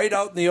stuff right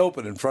out in the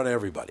open in front of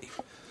everybody.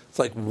 It's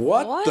like,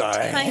 what the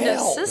kind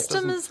hell? of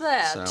system is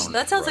that?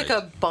 That sounds like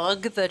a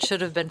bug that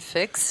should have been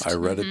fixed. I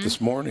read it this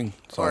morning,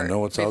 so I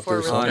know it's out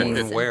before there release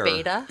in somewhere.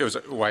 beta. It was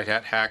a white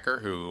hat hacker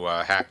who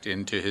hacked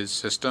into his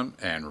system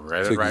and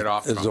read it right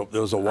off.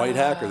 There was a white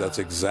hacker. That's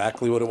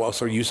exactly what it was.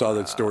 So you saw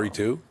that story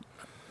too?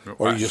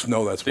 Or you just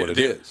know that's what it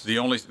is? The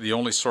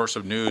only source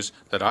of news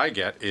that I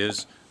get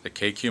is the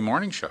KQ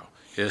Morning Show.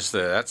 That's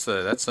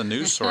the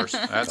news source.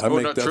 That's I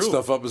make that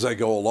stuff up as I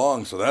go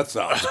along, so that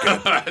sounds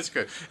good. That's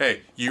good.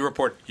 Hey, you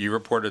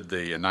reported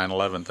the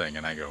 9/11 thing,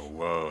 and I go,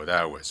 whoa,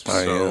 that was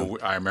so.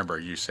 I remember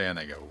you saying,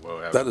 I go,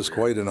 whoa, that is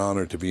quite an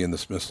honor to be in the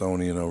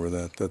Smithsonian over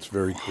that. That's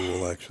very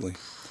cool, actually.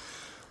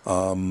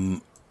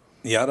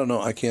 Yeah, I don't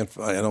know. I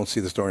don't see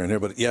the story on here,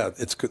 but yeah,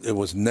 it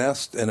was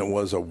Nest, and it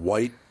was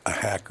a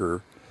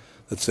hacker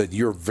that said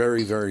you're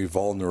very, very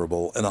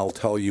vulnerable, and I'll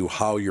tell you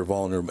how you're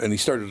vulnerable. And he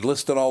started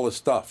listing all this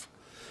stuff.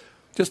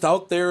 Just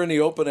out there in the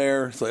open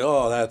air, it's like,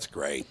 oh, that's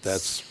great.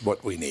 That's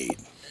what we need.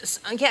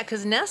 Yeah,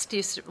 because Nest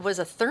was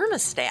a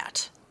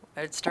thermostat.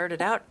 It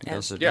started out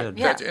as... Yes, it did.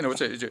 Yeah. And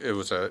it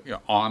was a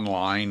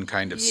online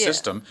kind of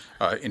system,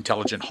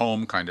 intelligent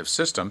home kind of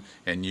system,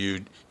 and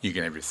you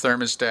can have your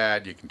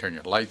thermostat, you can turn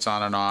your lights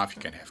on and off,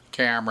 you can have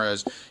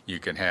cameras, you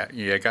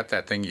got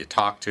that thing you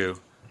talk to.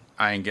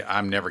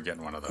 I'm never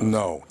getting one of those.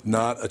 No,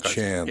 not a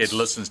chance. It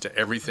listens to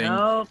everything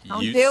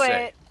you do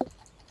say. it.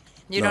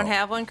 You don't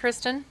have one,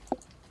 Kristen?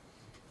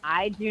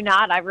 I do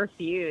not. I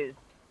refuse.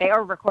 They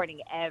are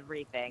recording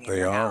everything.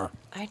 They are.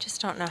 I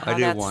just don't know how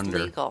that's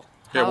legal.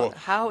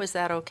 How is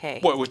that okay?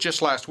 Well, it was just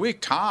last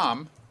week.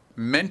 Tom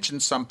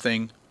mentioned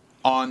something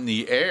on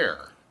the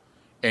air,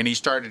 and he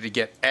started to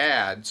get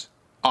ads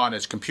on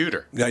his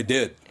computer. I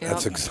did.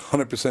 Yep. That's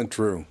 100%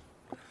 true.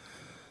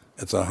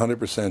 It's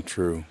 100%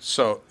 true.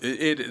 So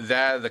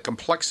the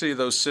complexity of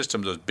those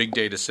systems, those big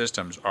data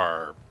systems,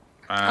 are.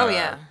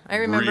 I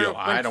remember. Real.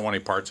 I don't want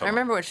any parts of it. I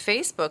remember what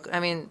Facebook.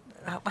 I mean,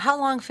 how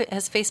long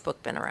has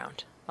Facebook been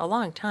around? A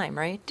long time,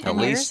 right? 10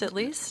 years at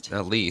least.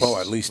 At least. Oh,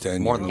 at least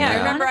 10 more than that. that.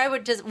 I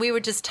remember we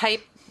would just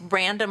type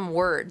random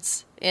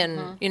words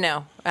in,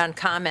 on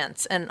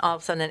comments, and all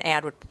of a sudden an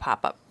ad would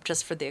pop up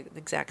just for the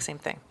exact same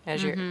thing.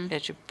 As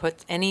you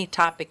put any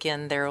topic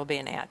in, there will be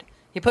an ad.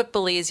 You put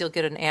Belize, you'll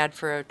get an ad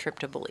for a trip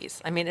to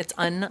Belize. I mean, it's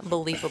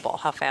unbelievable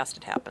how fast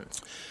it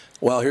happens.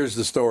 Well, here's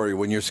the story.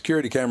 When your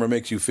security camera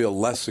makes you feel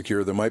less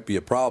secure, there might be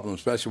a problem,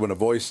 especially when a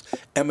voice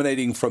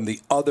emanating from the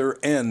other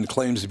end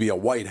claims to be a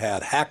white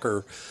hat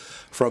hacker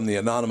from the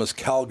anonymous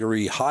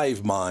Calgary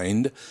hive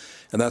mind.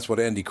 And that's what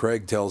Andy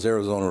Craig tells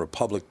Arizona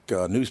Republic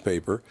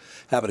newspaper.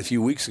 Happened a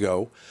few weeks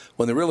ago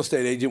when the real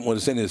estate agent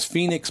was in his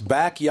Phoenix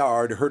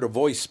backyard, heard a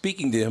voice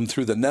speaking to him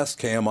through the Nest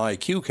Cam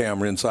IQ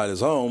camera inside his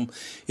home.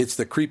 It's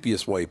the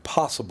creepiest way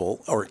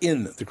possible, or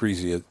in the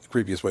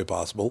creepiest way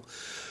possible.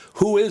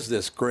 Who is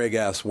this? Craig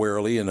asked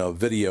warily in a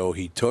video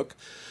he took.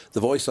 The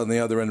voice on the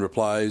other end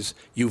replies,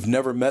 "You've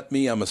never met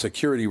me. I'm a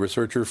security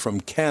researcher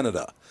from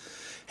Canada."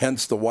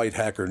 Hence the white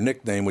hacker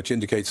nickname, which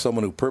indicates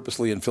someone who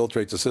purposely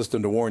infiltrates a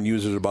system to warn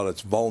users about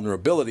its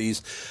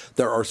vulnerabilities.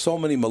 There are so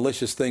many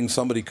malicious things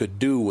somebody could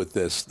do with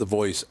this, the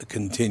voice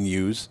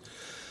continues.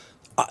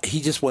 He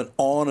just went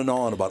on and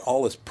on about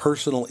all this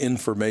personal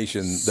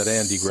information that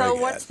Andy Gregg had. So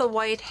what's the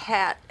white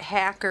hat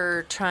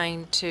hacker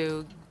trying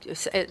to...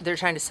 They're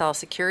trying to sell a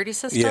security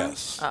system?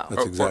 Yes,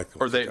 that's exactly.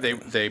 Or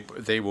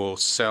they will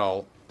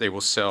sell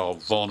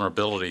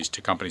vulnerabilities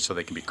to companies so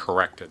they can be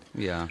corrected.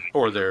 Yeah.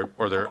 Or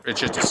it's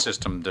just a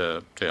system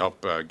to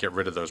help get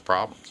rid of those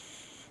problems.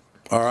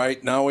 All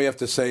right, now we have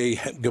to say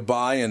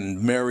goodbye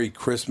and Merry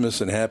Christmas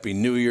and Happy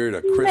New Year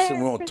to Kristen.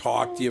 We won't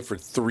talk to you for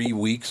 3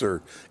 weeks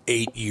or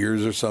 8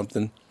 years or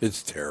something.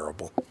 It's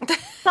terrible.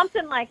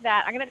 Something like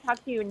that. I'm going to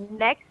talk to you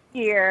next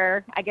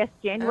year, I guess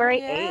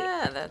January 8th.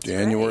 Yeah, that's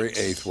January right.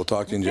 8th. We'll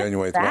talk to you in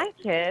January 8th. That,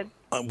 kids.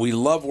 We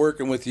love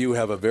working with you.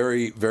 Have a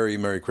very, very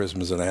Merry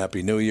Christmas and a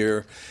Happy New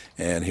Year.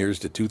 And here's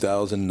to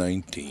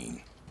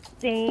 2019.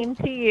 Same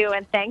to you,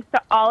 and thanks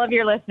to all of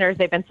your listeners.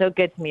 They've been so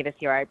good to me this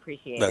year. I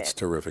appreciate it. That's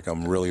terrific.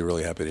 I'm really,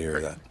 really happy to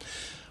hear that.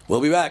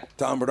 We'll be back.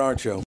 Tom Bernard Show.